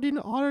 I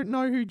don't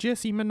know who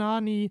Jesse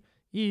McCartney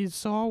is,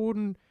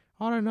 so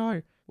I don't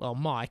know. Well,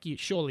 Mike,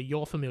 surely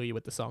you're familiar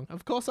with the song.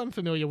 Of course I'm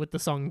familiar with the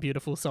song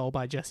Beautiful Soul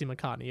by Jesse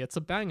McCartney. It's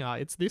a banger.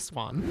 It's this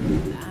one.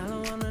 I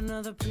don't want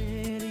another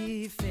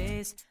pretty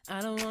face.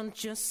 I don't want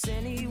just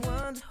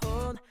anyone to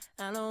hold.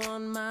 I don't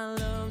want my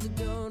love to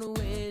go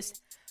to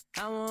waste.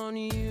 I want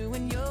you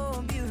and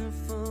your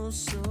beautiful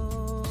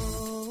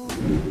soul.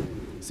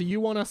 So you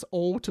want us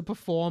all to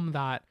perform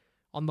that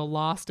on the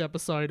last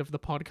episode of the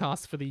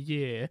podcast for the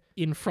year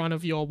in front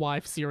of your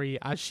wife Siri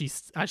as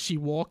she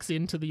walks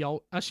down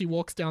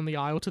the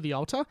aisle to the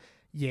altar?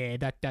 Yeah,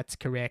 that's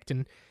correct.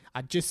 And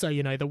just so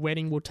you know, the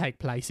wedding will take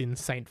place in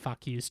St.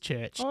 Fuck You's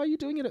church. Oh, are you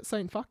doing it at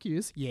St. Fuck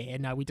You's? Yeah,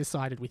 no, we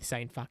decided with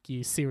St. Fuck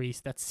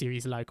You's. That's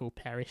Siri's local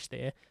parish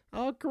there.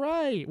 Oh,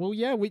 great. Well,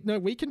 yeah,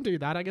 we can do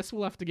that. I guess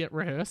we'll have to get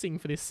rehearsing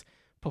for this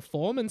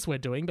performance we're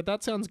doing, but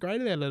that sounds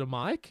great there, little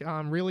Mike.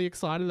 I'm really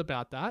excited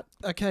about that.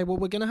 Okay, well,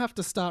 we're going to have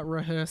to start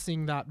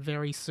rehearsing that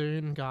very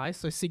soon, guys.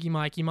 So, Siggy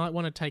Mike, you might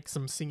want to take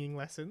some singing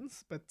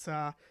lessons, but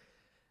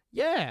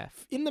yeah,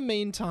 in the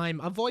meantime,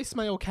 a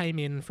voicemail came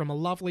in from a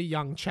lovely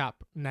young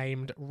chap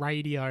named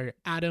Radio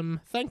Adam.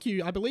 Thank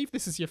you. I believe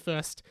this is your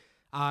first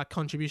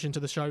contribution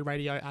to the show,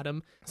 Radio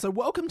Adam. So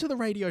welcome to the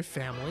radio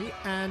family,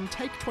 and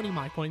take 20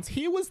 my points.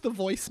 Here was the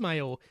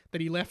voicemail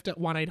that he left at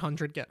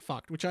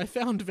 1-800-GET-FUCKED, which I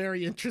found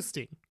very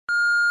interesting.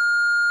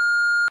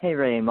 Hey,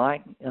 Ray and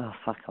Mike. Oh,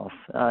 fuck off.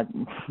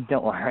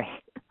 Don't worry.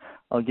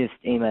 I'll just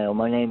email.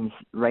 My name's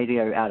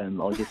Radio Adam.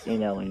 I'll just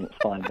email and it's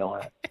fine, don't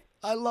worry.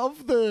 I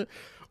love the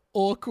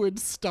awkward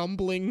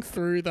stumbling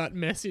through that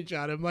message,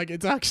 Adam. Like,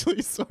 it's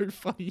actually so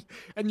funny.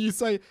 And you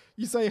say,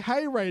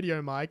 hey, Radio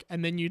Mike,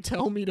 and then you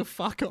tell me to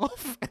fuck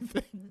off,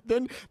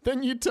 and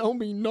then you tell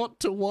me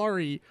not to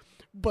worry.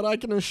 But I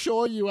can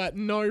assure you at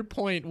no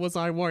point was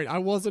I worried. I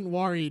wasn't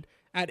worried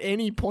at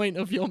any point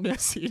of your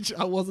message.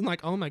 I wasn't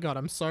like, oh my God,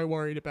 I'm so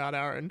worried about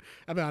Aaron,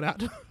 about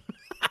Adam.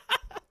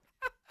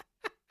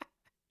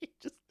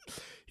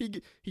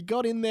 He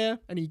got in there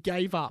and he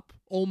gave up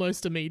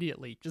almost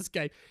immediately.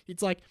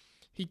 It's like,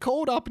 he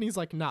called up and he's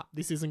like, nah,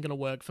 this isn't going to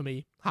work for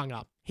me. Hung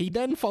up. He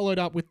then followed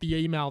up with the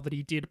email that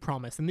he did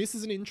promise. And this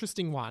is an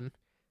interesting one.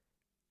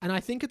 And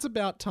I think it's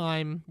about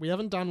time. We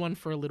haven't done one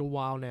for a little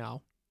while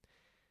now.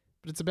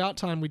 But it's about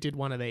time we did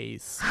one of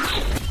these.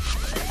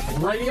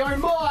 Radio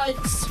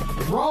Mike's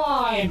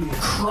Rhyme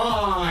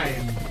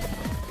Crime.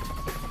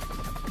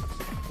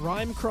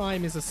 Rhyme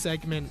Crime is a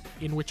segment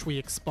in which we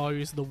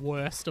expose the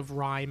worst of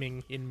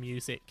rhyming in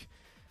music.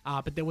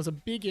 But there was a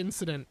big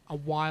incident a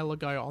while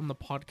ago on the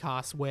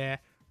podcast where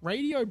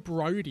Radio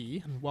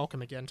Brody, and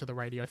welcome again to the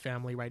radio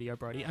family, Radio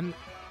Brody, and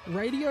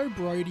Radio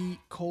Brody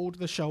called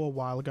the show a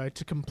while ago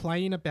to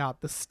complain about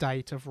the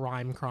state of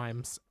rhyme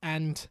crimes.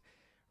 And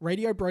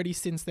Radio Brody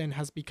since then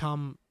has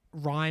become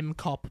Rhyme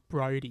Cop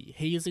Brody.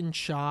 He is in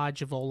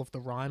charge of all of the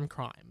rhyme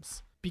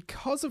crimes.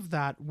 Because of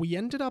that, we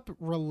ended up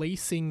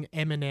releasing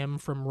Eminem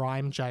from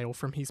Rhyme Jail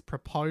from his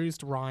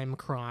proposed rhyme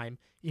crime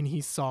in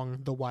his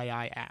song The Way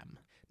I Am.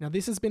 Now,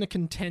 this has been a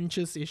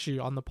contentious issue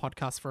on the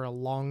podcast for a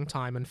long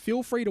time, and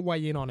feel free to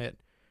weigh in on it.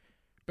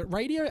 But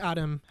Radio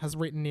Adam has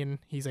written in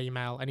his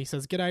email, and he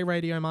says, "G'day,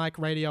 Radio Mike,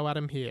 Radio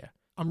Adam here.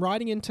 I'm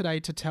writing in today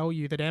to tell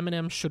you that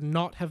Eminem should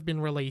not have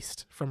been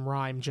released from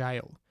rhyme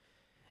jail.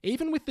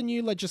 Even with the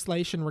new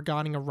legislation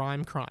regarding a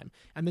rhyme crime,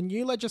 and the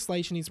new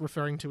legislation he's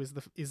referring to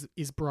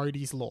is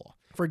Brody's Law.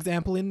 For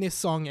example, in this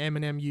song,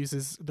 Eminem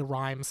uses the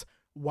rhymes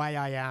 "way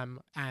I am"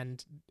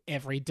 and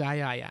 "every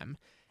day I am,"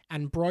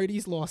 and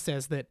Brody's Law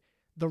says that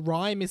the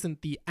rhyme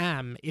isn't the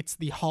am, it's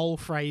the whole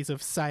phrase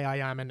of "say I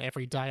am" and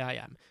 "every day I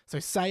am." So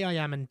 "say I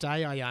am" and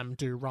 "day I am"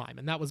 do rhyme,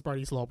 and that was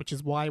Brody's Law, which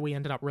is why we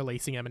ended up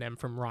releasing Eminem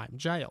from rhyme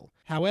jail.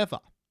 However,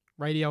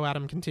 Radio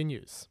Adam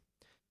continues.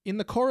 In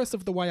the chorus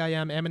of "The Way I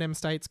Am," Eminem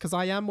states, "'Cause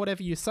I am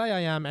whatever you say I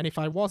am, and if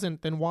I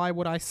wasn't, then why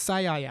would I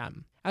say I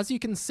am?" As you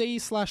can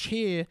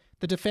see/hear,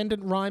 the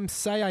defendant rhymes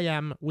 "say I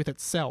am" with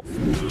itself.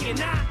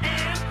 And I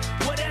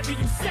am whatever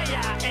you say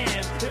I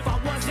am. If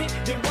I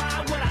wasn't, then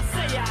why would I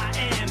say I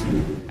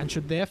am? And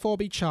should therefore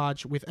be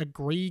charged with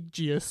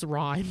egregious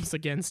crimes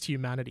against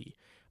humanity.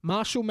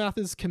 Marshall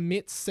Mathers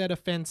commits said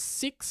offense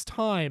 6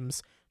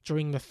 times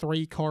during the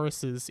 3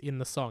 choruses in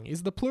the song.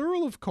 Is the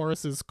plural of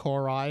choruses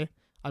chori?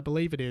 I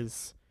believe it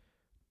is.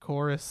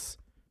 Chorus,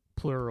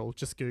 plural.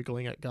 Just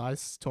Googling it,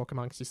 guys. Talk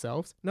amongst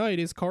yourselves. No, it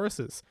is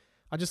choruses.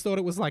 I just thought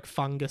it was like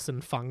fungus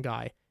and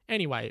fungi.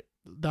 Anyway,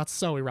 that's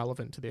so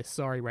irrelevant to this.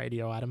 Sorry,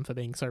 Radio Adam, for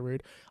being so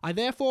rude. I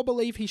therefore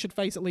believe he should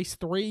face at least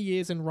 3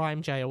 years in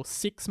rhyme jail,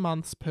 6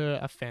 months per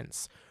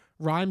offence.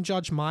 Rhyme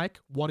Judge Mike,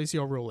 what is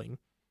your ruling?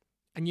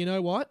 And you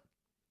know what?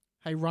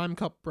 Hey, Rhyme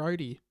Cop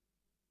Brody,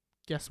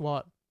 guess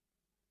what?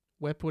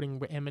 We're putting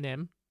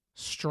Eminem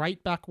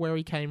straight back where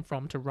he came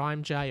from to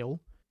rhyme jail.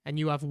 And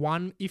you have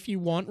one, if you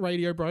want,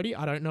 Radio Brody,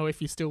 I don't know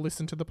if you still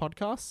listen to the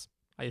podcast.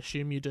 I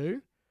assume you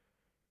do.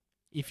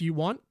 If you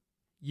want,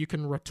 you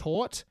can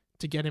retort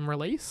to get him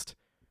released.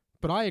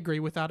 But I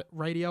agree with that,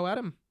 Radio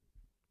Adam.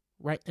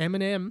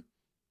 Eminem,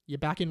 you're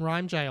back in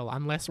rhyme jail,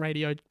 unless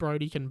Radio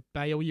Brody can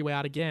bail you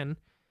out again.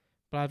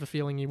 But I have a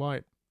feeling you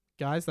won't.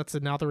 Guys, that's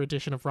another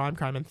edition of Rhyme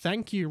Crime. And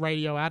thank you,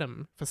 Radio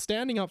Adam, for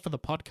standing up for the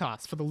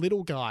podcast, for the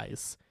little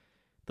guys.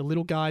 The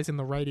little guys in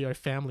the radio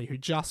family who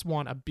just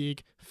want a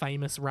big,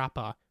 famous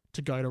rapper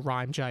to go to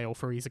rhyme jail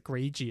for his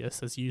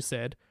egregious, as you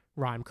said,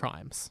 rhyme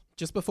crimes.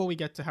 Just before we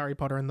get to Harry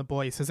Potter and the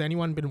Boys, has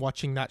anyone been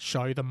watching that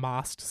show, The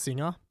Masked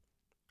Singer?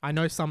 I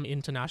know some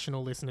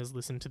international listeners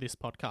listen to this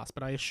podcast,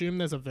 but I assume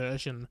there's a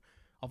version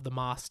of The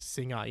Masked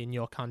Singer in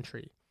your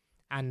country.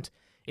 And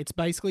it's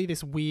basically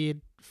this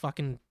weird,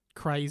 fucking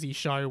crazy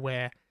show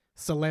where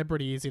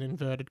celebrities, in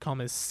inverted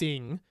commas,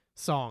 sing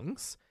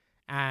songs,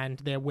 and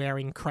they're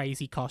wearing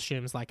crazy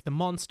costumes like the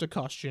monster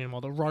costume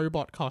or the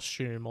robot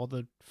costume or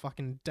the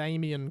fucking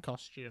Damien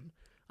costume.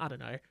 I don't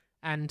know.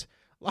 And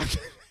like,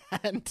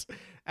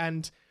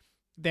 and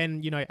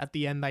then, you know, at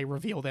the end they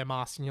reveal their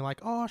mask and you're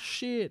like, oh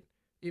shit,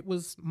 it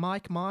was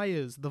Mike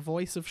Myers, the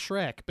voice of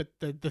Shrek. But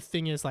the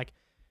thing is, like,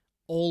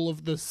 all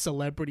of the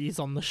celebrities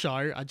on the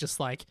show are just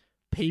like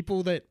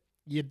people that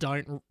you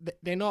don't,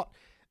 they're not,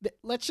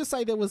 let's just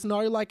say there was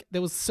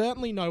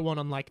certainly no one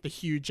on like the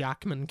Hugh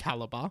Jackman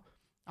caliber.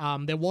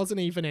 There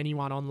wasn't even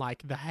anyone on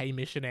like the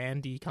Hamish and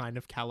Andy kind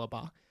of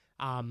caliber.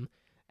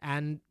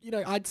 And, you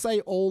know, I'd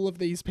say all of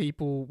these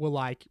people were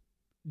like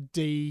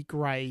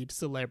D-grade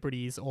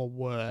celebrities or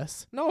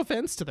worse. No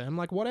offense to them,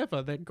 like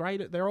whatever. They're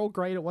great. They're all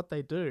great at what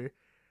they do.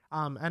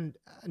 And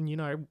you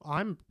know,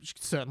 I'm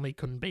certainly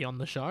couldn't be on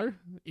the show.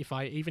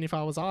 Even if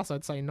I was asked,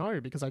 I'd say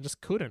no because I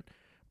just couldn't.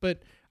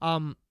 But,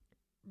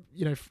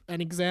 you know,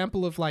 an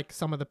example of like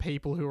some of the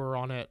people who were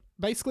on it,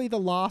 basically the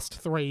last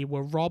 3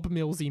 were Rob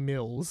Millsy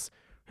Mills,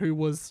 who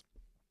was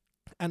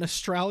an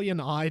Australian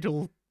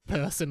Idol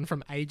person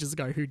from ages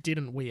ago who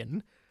didn't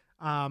win,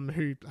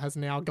 who has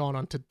now gone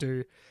on to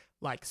do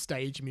like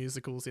stage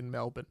musicals in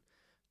Melbourne.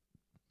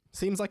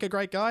 Seems like a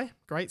great guy,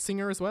 great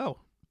singer as well.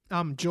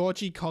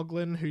 Georgie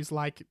Coughlin, who's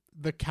like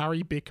the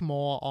Carrie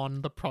Bickmore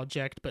on the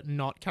project, but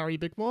not Carrie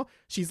Bickmore.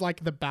 She's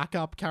like the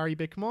backup Carrie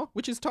Bickmore,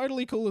 which is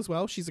totally cool as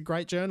well. She's a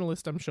great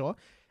journalist, I'm sure.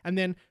 And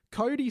then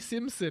Cody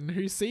Simpson,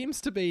 who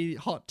seems to be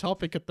hot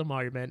topic at the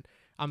moment,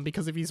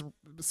 because of his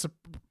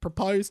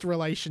proposed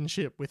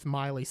relationship with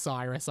Miley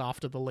Cyrus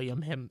after the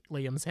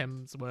Liam's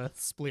Hemsworth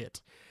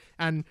split.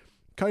 And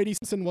Cody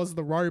Simpson was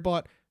the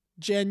robot,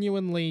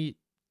 genuinely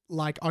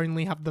like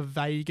only have the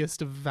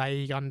vaguest of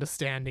vague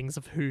understandings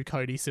of who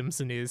Cody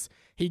Simpson is.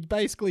 He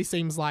basically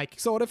seems like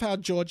sort of how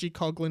Georgie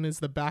Coughlin is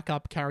the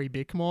backup Carrie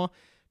Bickmore.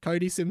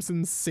 Cody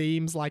Simpson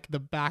seems like the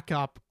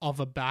backup of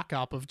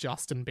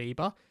Justin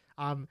Bieber.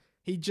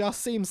 He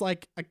just seems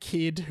like a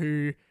kid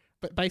who,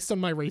 but based on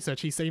my research,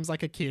 he seems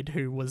like a kid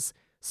who was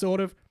sort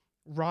of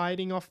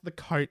riding off the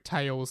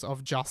coattails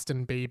of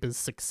Justin Bieber's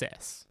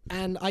success.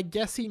 And I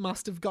guess he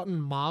must have gotten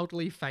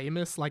mildly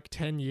famous like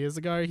 10 years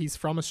ago. He's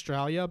from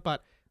Australia,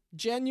 but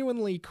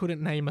genuinely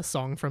couldn't name a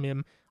song from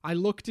him. I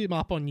looked him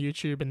up on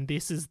YouTube and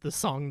this is the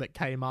song that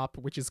came up,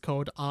 which is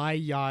called I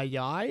Yi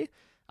Yi.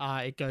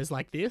 It goes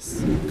like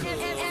this.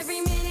 Every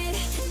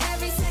minute,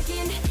 every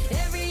second,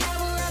 every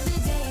hour of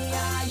the day,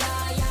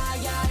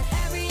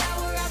 every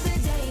hour of the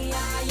day,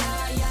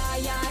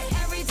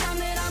 every time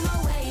that I'm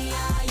away,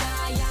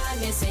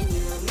 missing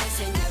you,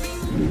 missing every.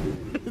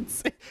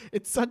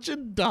 It's such a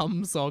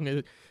dumb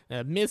song.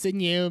 Missing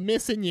you,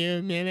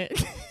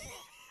 minute.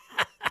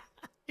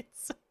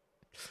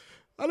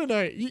 I don't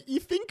know. You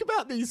think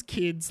about these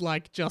kids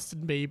like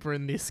Justin Bieber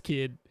and this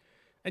kid,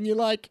 and you're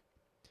like,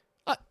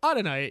 I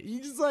don't know.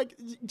 You just like,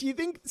 do you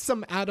think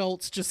some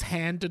adults just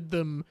handed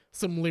them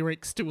some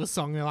lyrics to a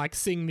song? They're like,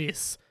 sing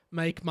this,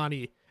 make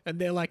money. And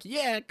they're like,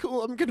 yeah,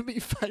 cool, I'm going to be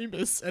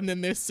famous. And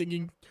then they're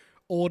singing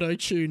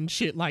auto-tune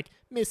shit like,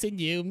 missing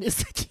you,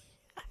 missing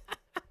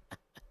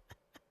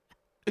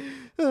you.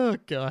 Oh,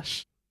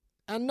 gosh.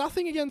 And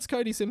nothing against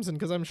Cody Simpson,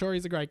 because I'm sure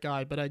he's a great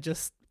guy, but I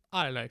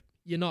don't know.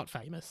 You're not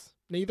famous.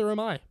 Neither am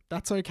I.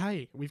 That's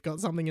okay. We've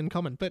got something in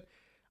common. But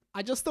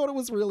I just thought it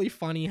was really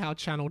funny how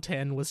Channel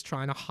 10 was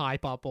trying to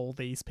hype up all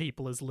these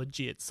people as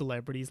legit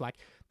celebrities, like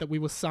that we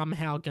were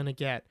somehow going to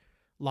get,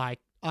 like,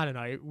 I don't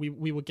know,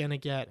 we were going to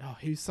get,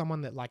 who's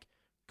someone that, like,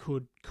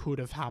 could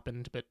have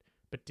happened but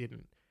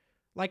didn't.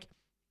 Like,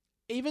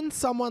 even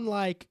someone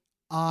like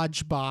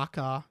Arj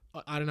Barker,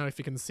 I don't know if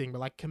you can sing,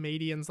 but, like,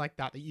 comedians like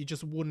that you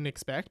just wouldn't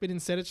expect, but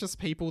instead it's just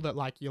people that,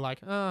 like, you're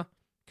like,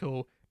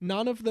 cool.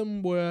 None of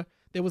them were...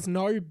 There was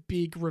no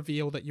big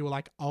reveal that you were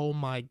like, oh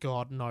my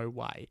god, no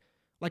way.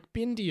 Like,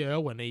 Bindi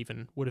Irwin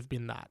even would have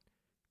been that.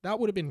 That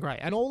would have been great.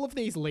 And all of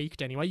these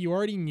leaked anyway. You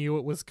already knew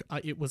it was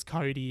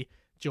Cody,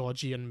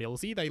 Georgie, and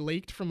Millsy. They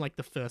leaked from, like,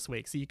 the first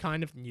week, so you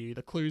kind of knew.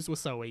 The clues were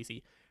so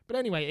easy. But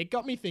anyway, it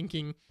got me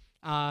thinking,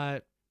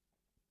 because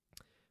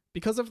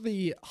of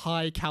the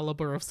high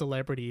caliber of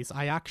celebrities,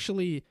 I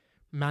actually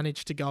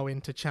managed to go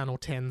into Channel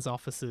 10's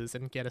offices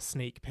and get a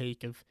sneak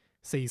peek of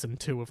Season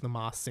 2 of The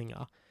Masked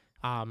Singer.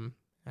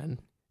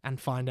 And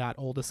find out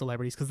all the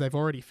celebrities, because they've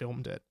already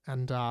filmed it.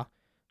 And,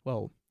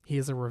 well,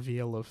 here's a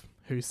reveal of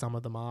who some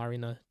of them are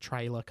in a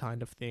trailer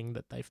kind of thing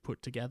that they've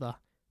put together.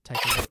 Take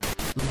a look.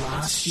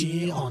 Last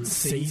year on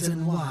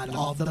Season 1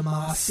 of The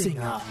Masked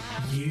Singer,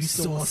 you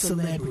saw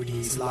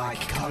celebrities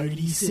like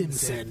Cody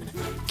Simpson,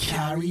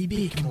 Carrie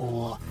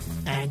Bickmore,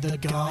 and the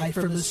guy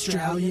from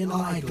Australian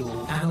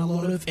Idol, and a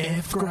lot of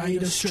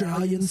F-grade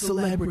Australian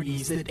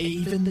celebrities that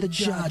even the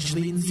judge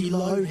Lindsay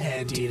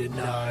Lohan didn't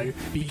know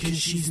because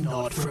she's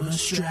not from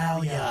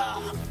Australia.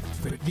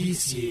 But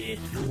this year,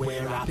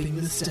 we're upping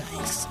the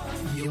stakes.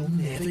 You'll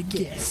never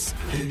guess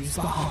who's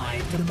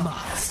behind the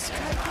mask.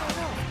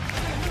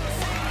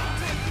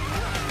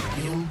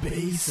 You'll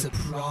be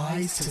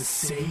surprised to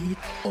see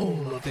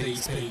all of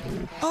these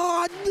people.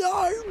 Oh,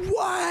 no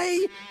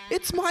way!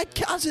 It's my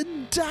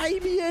cousin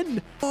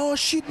Damien! Oh,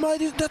 shit,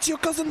 mate, that's your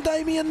cousin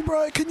Damien,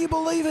 bro. Can you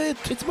believe it?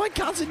 It's my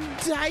cousin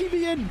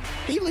Damien!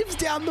 He lives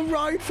down the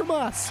road from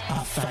us.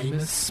 A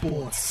famous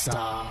sports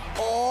star.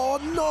 Oh,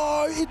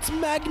 no, it's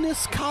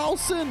Magnus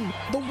Carlsen,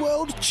 the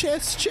world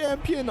chess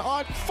champion.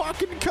 I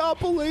fucking can't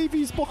believe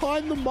he's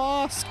behind the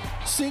mask,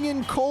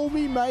 singing Call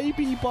Me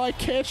Maybe by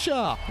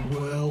Kesha.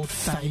 World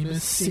famous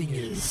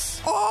singers.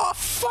 Oh,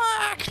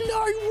 fuck!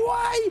 No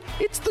way!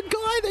 It's the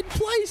guy that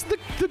plays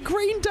the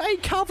Green Day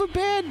cover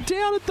band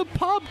down at the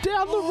pub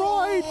down the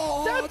road.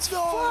 That's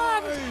no.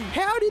 fun!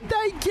 How did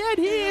they get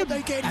him?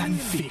 And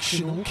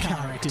fictional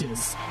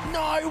characters.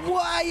 No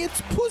way!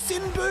 It's Puss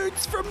in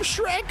Boots from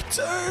Shrek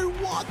 2!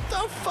 What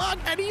the fuck?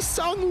 And he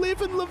sung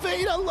Live in La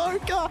Vida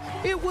Loca!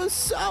 It was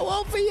so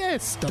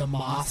obvious! The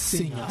Masked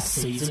Singer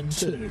Season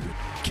 2,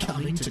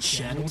 coming to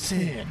Channel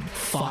 10.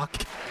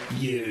 Fuck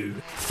you.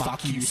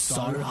 Fuck you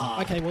so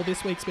hard. Okay, well,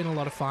 this week's been a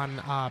lot of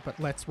fun, but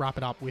let's wrap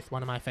it up with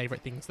one of my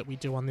favourite things that we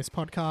do on this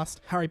podcast.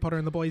 Harry Potter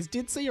and the Boys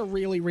did see a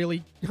really,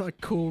 really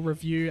cool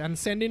review, and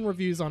send in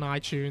reviews on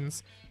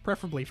iTunes,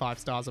 preferably 5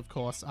 stars, of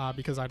course,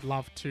 because I'd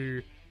love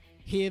to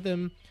hear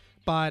them.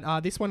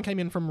 But this one came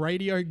in from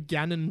Radio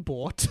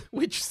Ganondorf,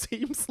 which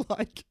seems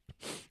like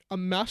a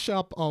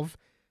mashup of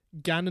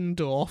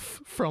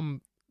Ganondorf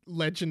from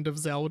Legend of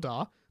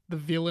Zelda, the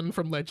villain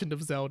from Legend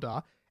of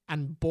Zelda,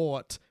 and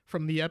Bort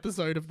from the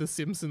episode of The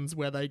Simpsons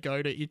where they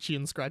go to Itchy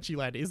and Scratchy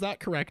Land. Is that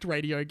correct,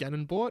 Radio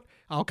Ganondorf?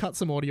 I'll cut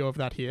some audio of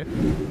that here.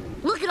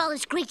 Look at all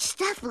this great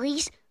stuff,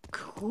 Elise.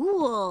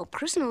 Cool.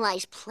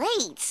 Personalized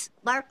plates.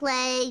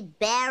 Barclay,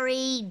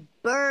 Barry,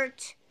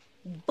 Bert,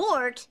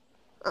 Bort.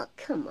 Oh,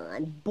 come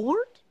on,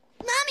 Bort?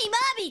 Mommy,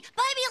 buy me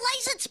a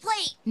license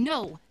plate.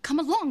 No, come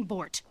along,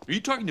 Bort. Are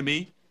you talking to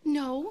me?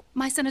 No,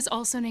 my son is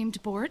also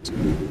named Bort.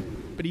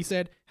 But he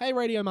said, hey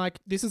Radio Mike,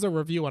 this is a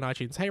review on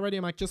iTunes. Hey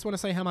Radio Mike, just want to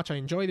say how much I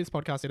enjoy this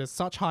podcast. It has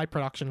such high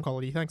production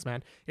quality. Thanks,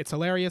 man. It's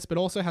hilarious, but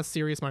also has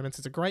serious moments.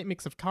 It's a great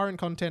mix of current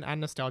content and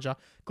nostalgia.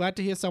 Glad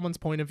to hear someone's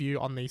point of view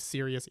on these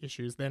serious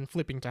issues, then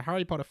flipping to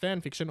Harry Potter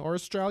fanfiction or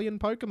Australian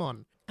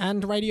Pokemon.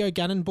 And Radio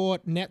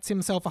Ganondorf nets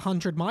himself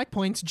 100 mic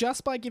points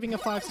just by giving a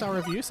 5-star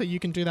review, so you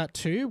can do that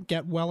too.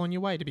 Get well on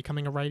your way to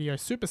becoming a radio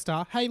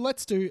superstar. Hey,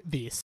 let's do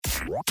this.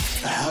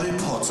 Harry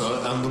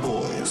Potter and the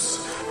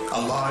Boys,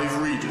 a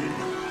live reading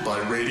by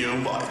Radio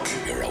Mike.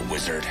 You're a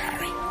wizard,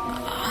 Harry.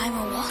 I'm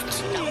a what?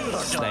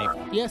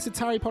 Yes, it's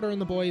Harry Potter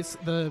and the Boys,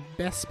 the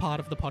best part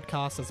of the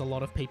podcast, as a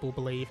lot of people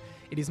believe.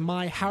 It is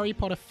my Harry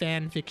Potter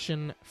fan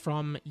fiction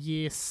from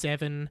year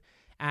 7,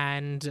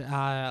 and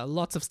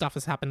lots of stuff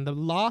has happened. The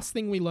last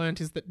thing we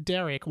learned is that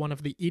Derek, one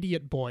of the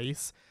idiot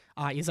boys,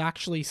 is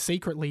actually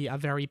secretly a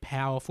very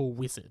powerful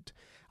wizard.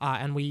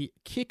 And we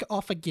kick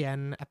off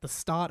again at the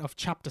start of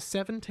chapter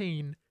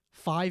 17,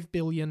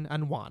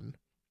 5,000,000,001.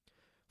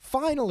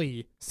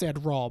 Finally,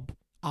 said Rob,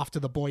 after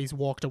the boys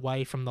walked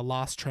away from the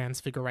last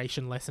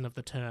transfiguration lesson of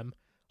the term.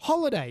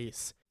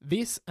 Holidays!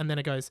 This, and then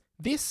it goes,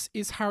 this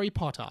is Harry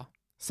Potter,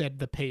 said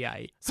the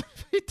PA. So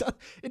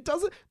it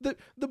doesn't,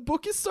 the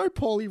book is so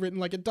poorly written,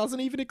 like it doesn't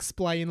even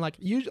explain, like,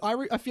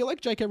 I feel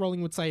like J.K.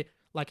 Rowling would say,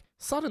 like,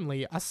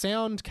 suddenly a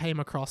sound came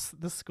across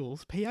the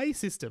school's PA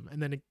system,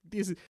 and then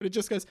it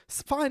just goes,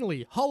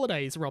 finally,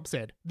 holidays, Rob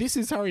said. This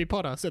is Harry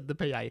Potter, said the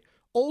PA.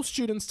 All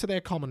students to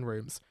their common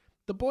rooms.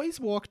 The boys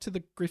walked to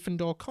the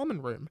Gryffindor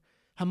common room.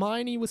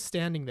 Hermione was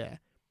standing there.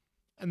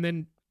 And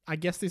then, I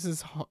guess this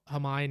is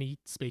Hermione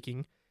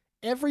speaking.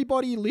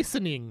 Everybody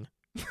listening.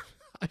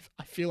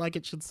 I feel like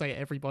it should say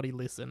everybody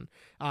listen.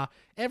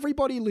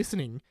 Everybody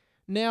listening.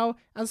 Now,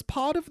 as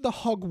part of the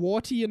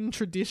Hogwartian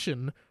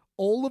tradition,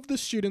 all of the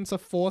students are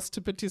forced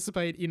to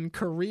participate in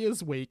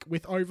Careers Week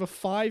with over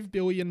 5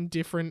 billion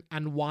different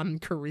and one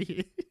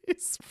careers.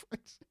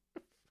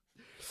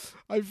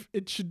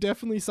 It should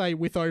definitely say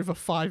with over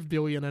 5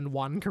 billion and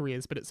one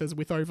careers, but it says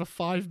with over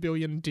 5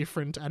 billion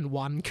different and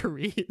one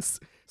careers.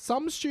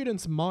 Some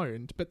students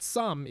moaned, but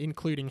some,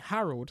 including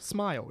Harold,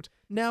 smiled.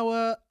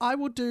 Now, I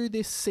will do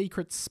this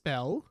secret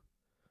spell.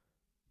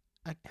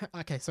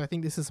 Okay, so I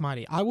think this is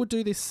Hermione. I will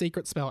do this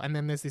secret spell, and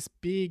then there's this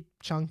big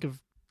chunk of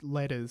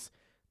letters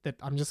that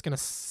I'm just going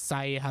to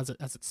say as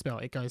it's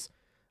spelled. It goes,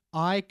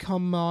 I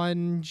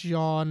command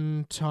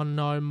John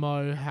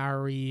Tonomo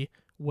Harry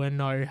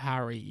Weno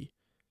Harry.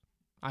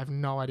 I have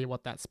no idea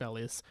what that spell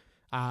is.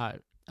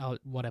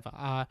 Whatever.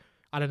 I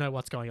don't know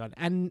what's going on.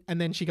 And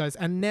then she goes,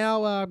 and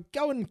now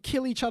go and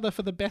kill each other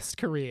for the best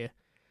career.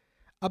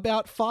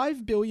 About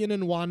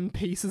 5,000,000,001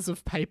 pieces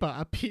of paper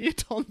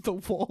appeared on the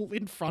wall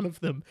in front of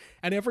them,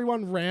 and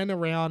everyone ran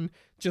around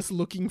just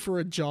looking for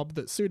a job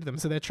that suited them.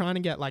 So they're trying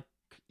to get, like,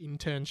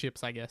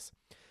 internships, I guess.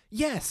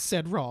 Yes,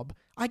 said Rob.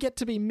 I get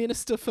to be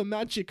Minister for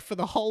Magic for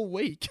the whole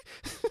week.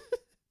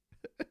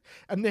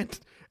 and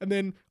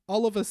then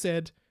Oliver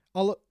said,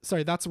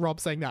 sorry, that's Rob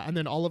saying that. And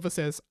then Oliver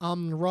says,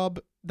 Rob,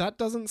 that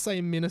doesn't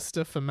say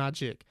Minister for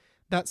Magic.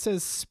 That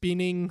says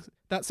spinning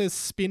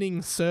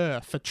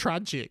sir for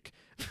tragic.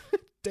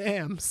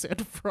 Damn,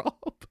 said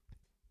Rob.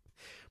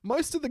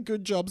 Most of the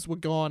good jobs were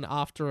gone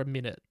after a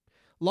minute.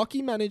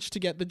 Lockie managed to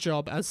get the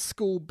job as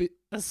school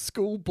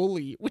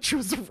bully, which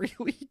was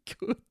really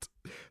good.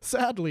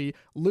 Sadly,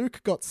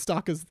 Luke got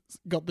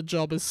the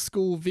job as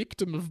school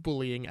victim of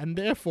bullying, and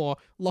therefore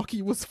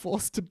Lockie was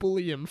forced to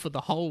bully him for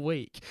the whole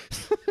week.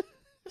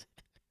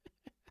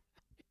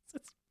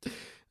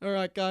 All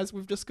right, guys,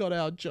 we've just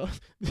got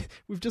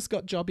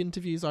job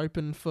interviews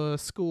open for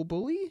school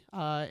bully.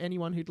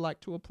 Anyone who'd like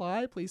to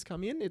apply, please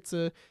come in. It's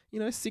a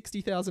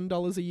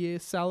 $60,000 a year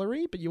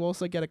salary, but you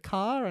also get a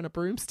car and a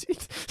broomstick.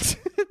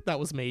 That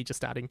was me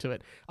just adding to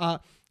it.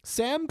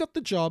 Sam got the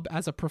job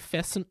as a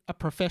professional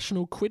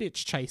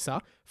Quidditch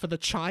chaser for the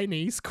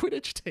Chinese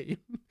Quidditch team.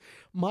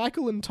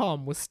 Michael and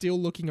Tom were still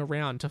looking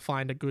around to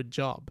find a good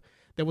job.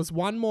 There was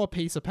one more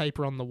piece of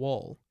paper on the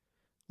wall.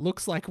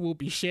 Looks like we'll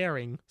be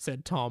sharing,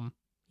 said Tom.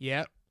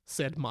 Yep,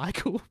 said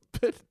Michael.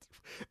 But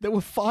there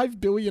were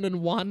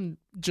 5,000,001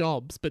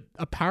 jobs, but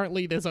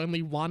apparently there's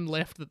only one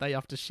left that they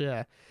have to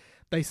share.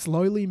 They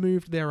slowly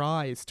moved their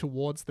eyes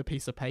towards the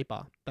piece of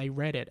paper. They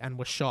read it and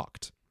were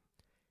shocked.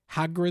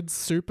 Hagrid's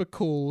super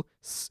cool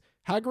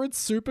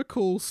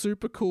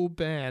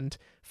band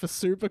for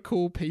super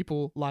cool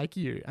people like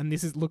you. And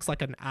this looks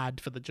like an ad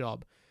for the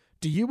job.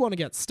 Do you want to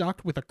get stuck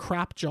with a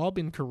crap job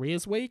in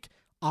Careers Week?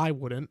 I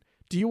wouldn't.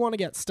 Do you want to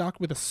get stuck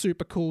with a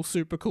super cool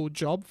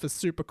job for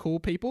super cool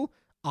people?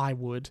 I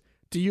would.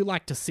 Do you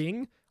like to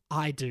sing?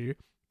 I do.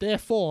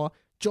 Therefore,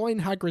 join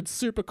Hagrid's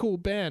super cool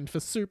band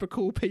for super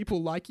cool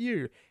people like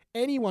you.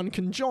 Anyone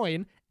can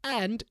join,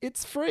 and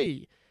it's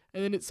free.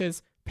 And then it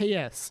says,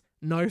 P.S.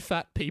 No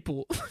fat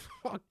people.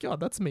 Oh, God,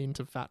 that's mean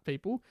to fat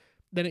people.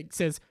 Then it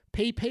says,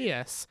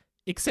 P.P.S.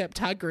 except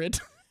Hagrid.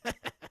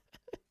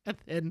 And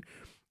then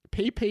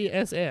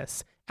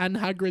P.P.S.S. and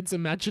Hagrid's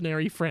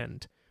imaginary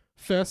friend.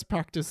 First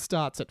practice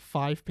starts at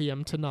 5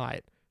 p.m.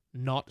 tonight.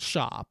 Not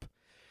sharp.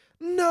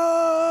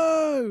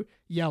 No!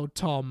 Yelled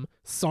Tom,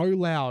 so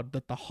loud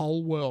that the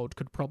whole world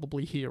could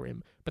probably hear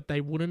him, but they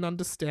wouldn't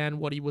understand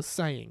what he was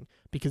saying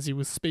because he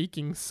was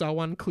speaking so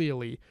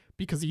unclearly,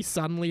 because he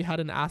suddenly had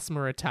an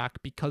asthma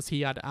attack because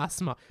he had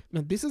asthma.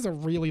 Man, this is a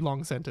really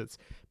long sentence.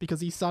 Because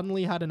he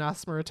suddenly had an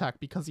asthma attack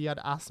because he had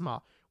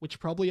asthma, which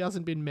probably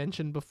hasn't been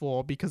mentioned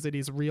before because it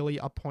is really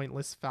a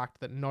pointless fact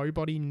that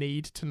nobody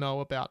need to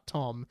know about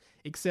Tom,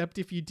 except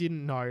if you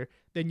didn't know,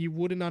 then you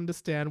wouldn't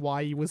understand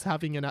why he was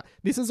having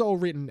this is all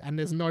written and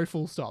there's no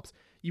full stops.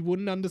 you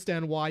wouldn't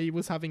understand why he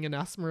was having an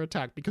asthma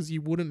attack because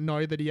you wouldn't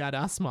know that he had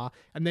asthma.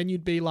 And then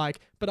you'd be like,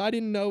 but I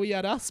didn't know he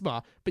had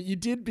asthma. But you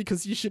did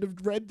because you should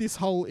have read this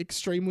whole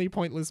extremely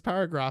pointless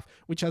paragraph,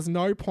 which has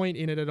no point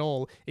in it at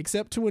all,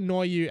 except to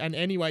annoy you. And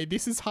anyway,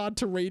 this is hard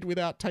to read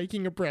without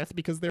taking a breath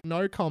because there are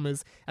no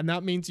commas, and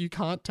that means you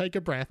can't take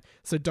a breath.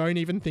 So don't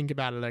even think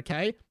about it,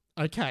 okay?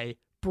 Okay,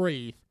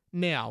 breathe.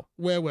 Now,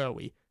 where were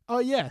we? Oh,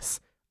 yes.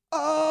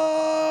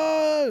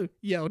 Oh!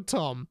 Yelled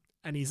Tom,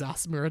 and his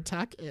asthma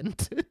attack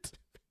ended.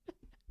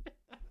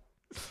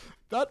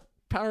 That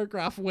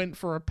paragraph went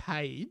for a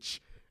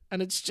page,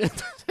 and it's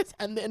just...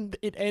 and then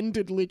it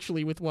ended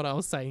literally with what I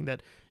was saying,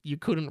 that you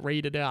couldn't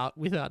read it out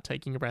without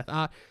taking a breath.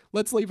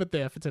 Let's leave it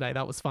there for today.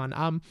 That was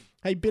fun.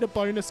 Hey, bit of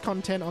bonus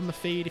content on the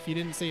feed. If you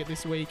didn't see it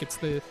this week, it's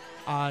the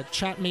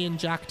chat me and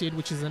Jack did,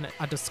 which is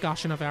a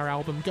discussion of our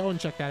album. Go and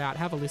check that out.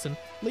 Have a listen.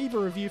 Leave a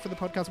review for the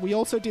podcast. We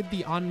also did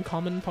the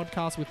Uncommon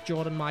podcast with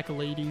Jordan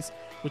Michaelides,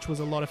 which was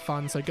a lot of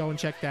fun, so go and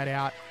check that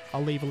out.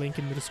 I'll leave a link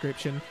in the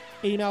description.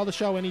 Email the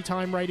show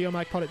anytime,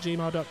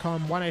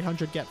 radiomikepod@gmail.com,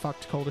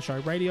 1-800-GET-FUCKED to call the show,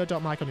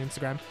 radio.mike on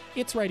Instagram,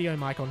 it's Radio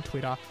Mike on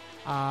Twitter.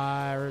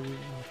 Gosh,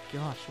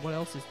 what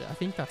else is there? I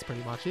think that's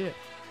pretty much it.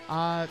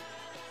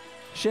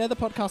 Share the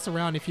podcast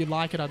around if you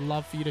like it. I'd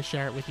love for you to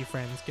share it with your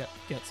friends, get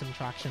some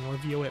traction,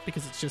 review it,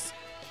 because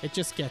it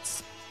just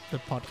gets the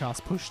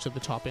podcast pushed to the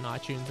top in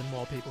iTunes and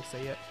more people see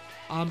it.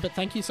 But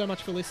thank you so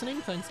much for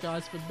listening. Thanks,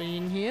 guys, for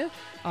being here.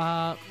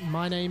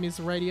 My name is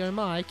Radio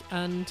Mike,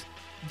 and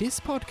this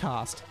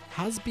podcast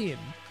has been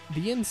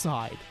the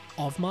inside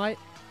of my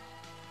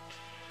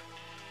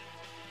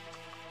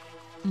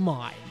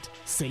mind.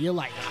 See you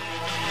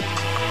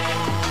later.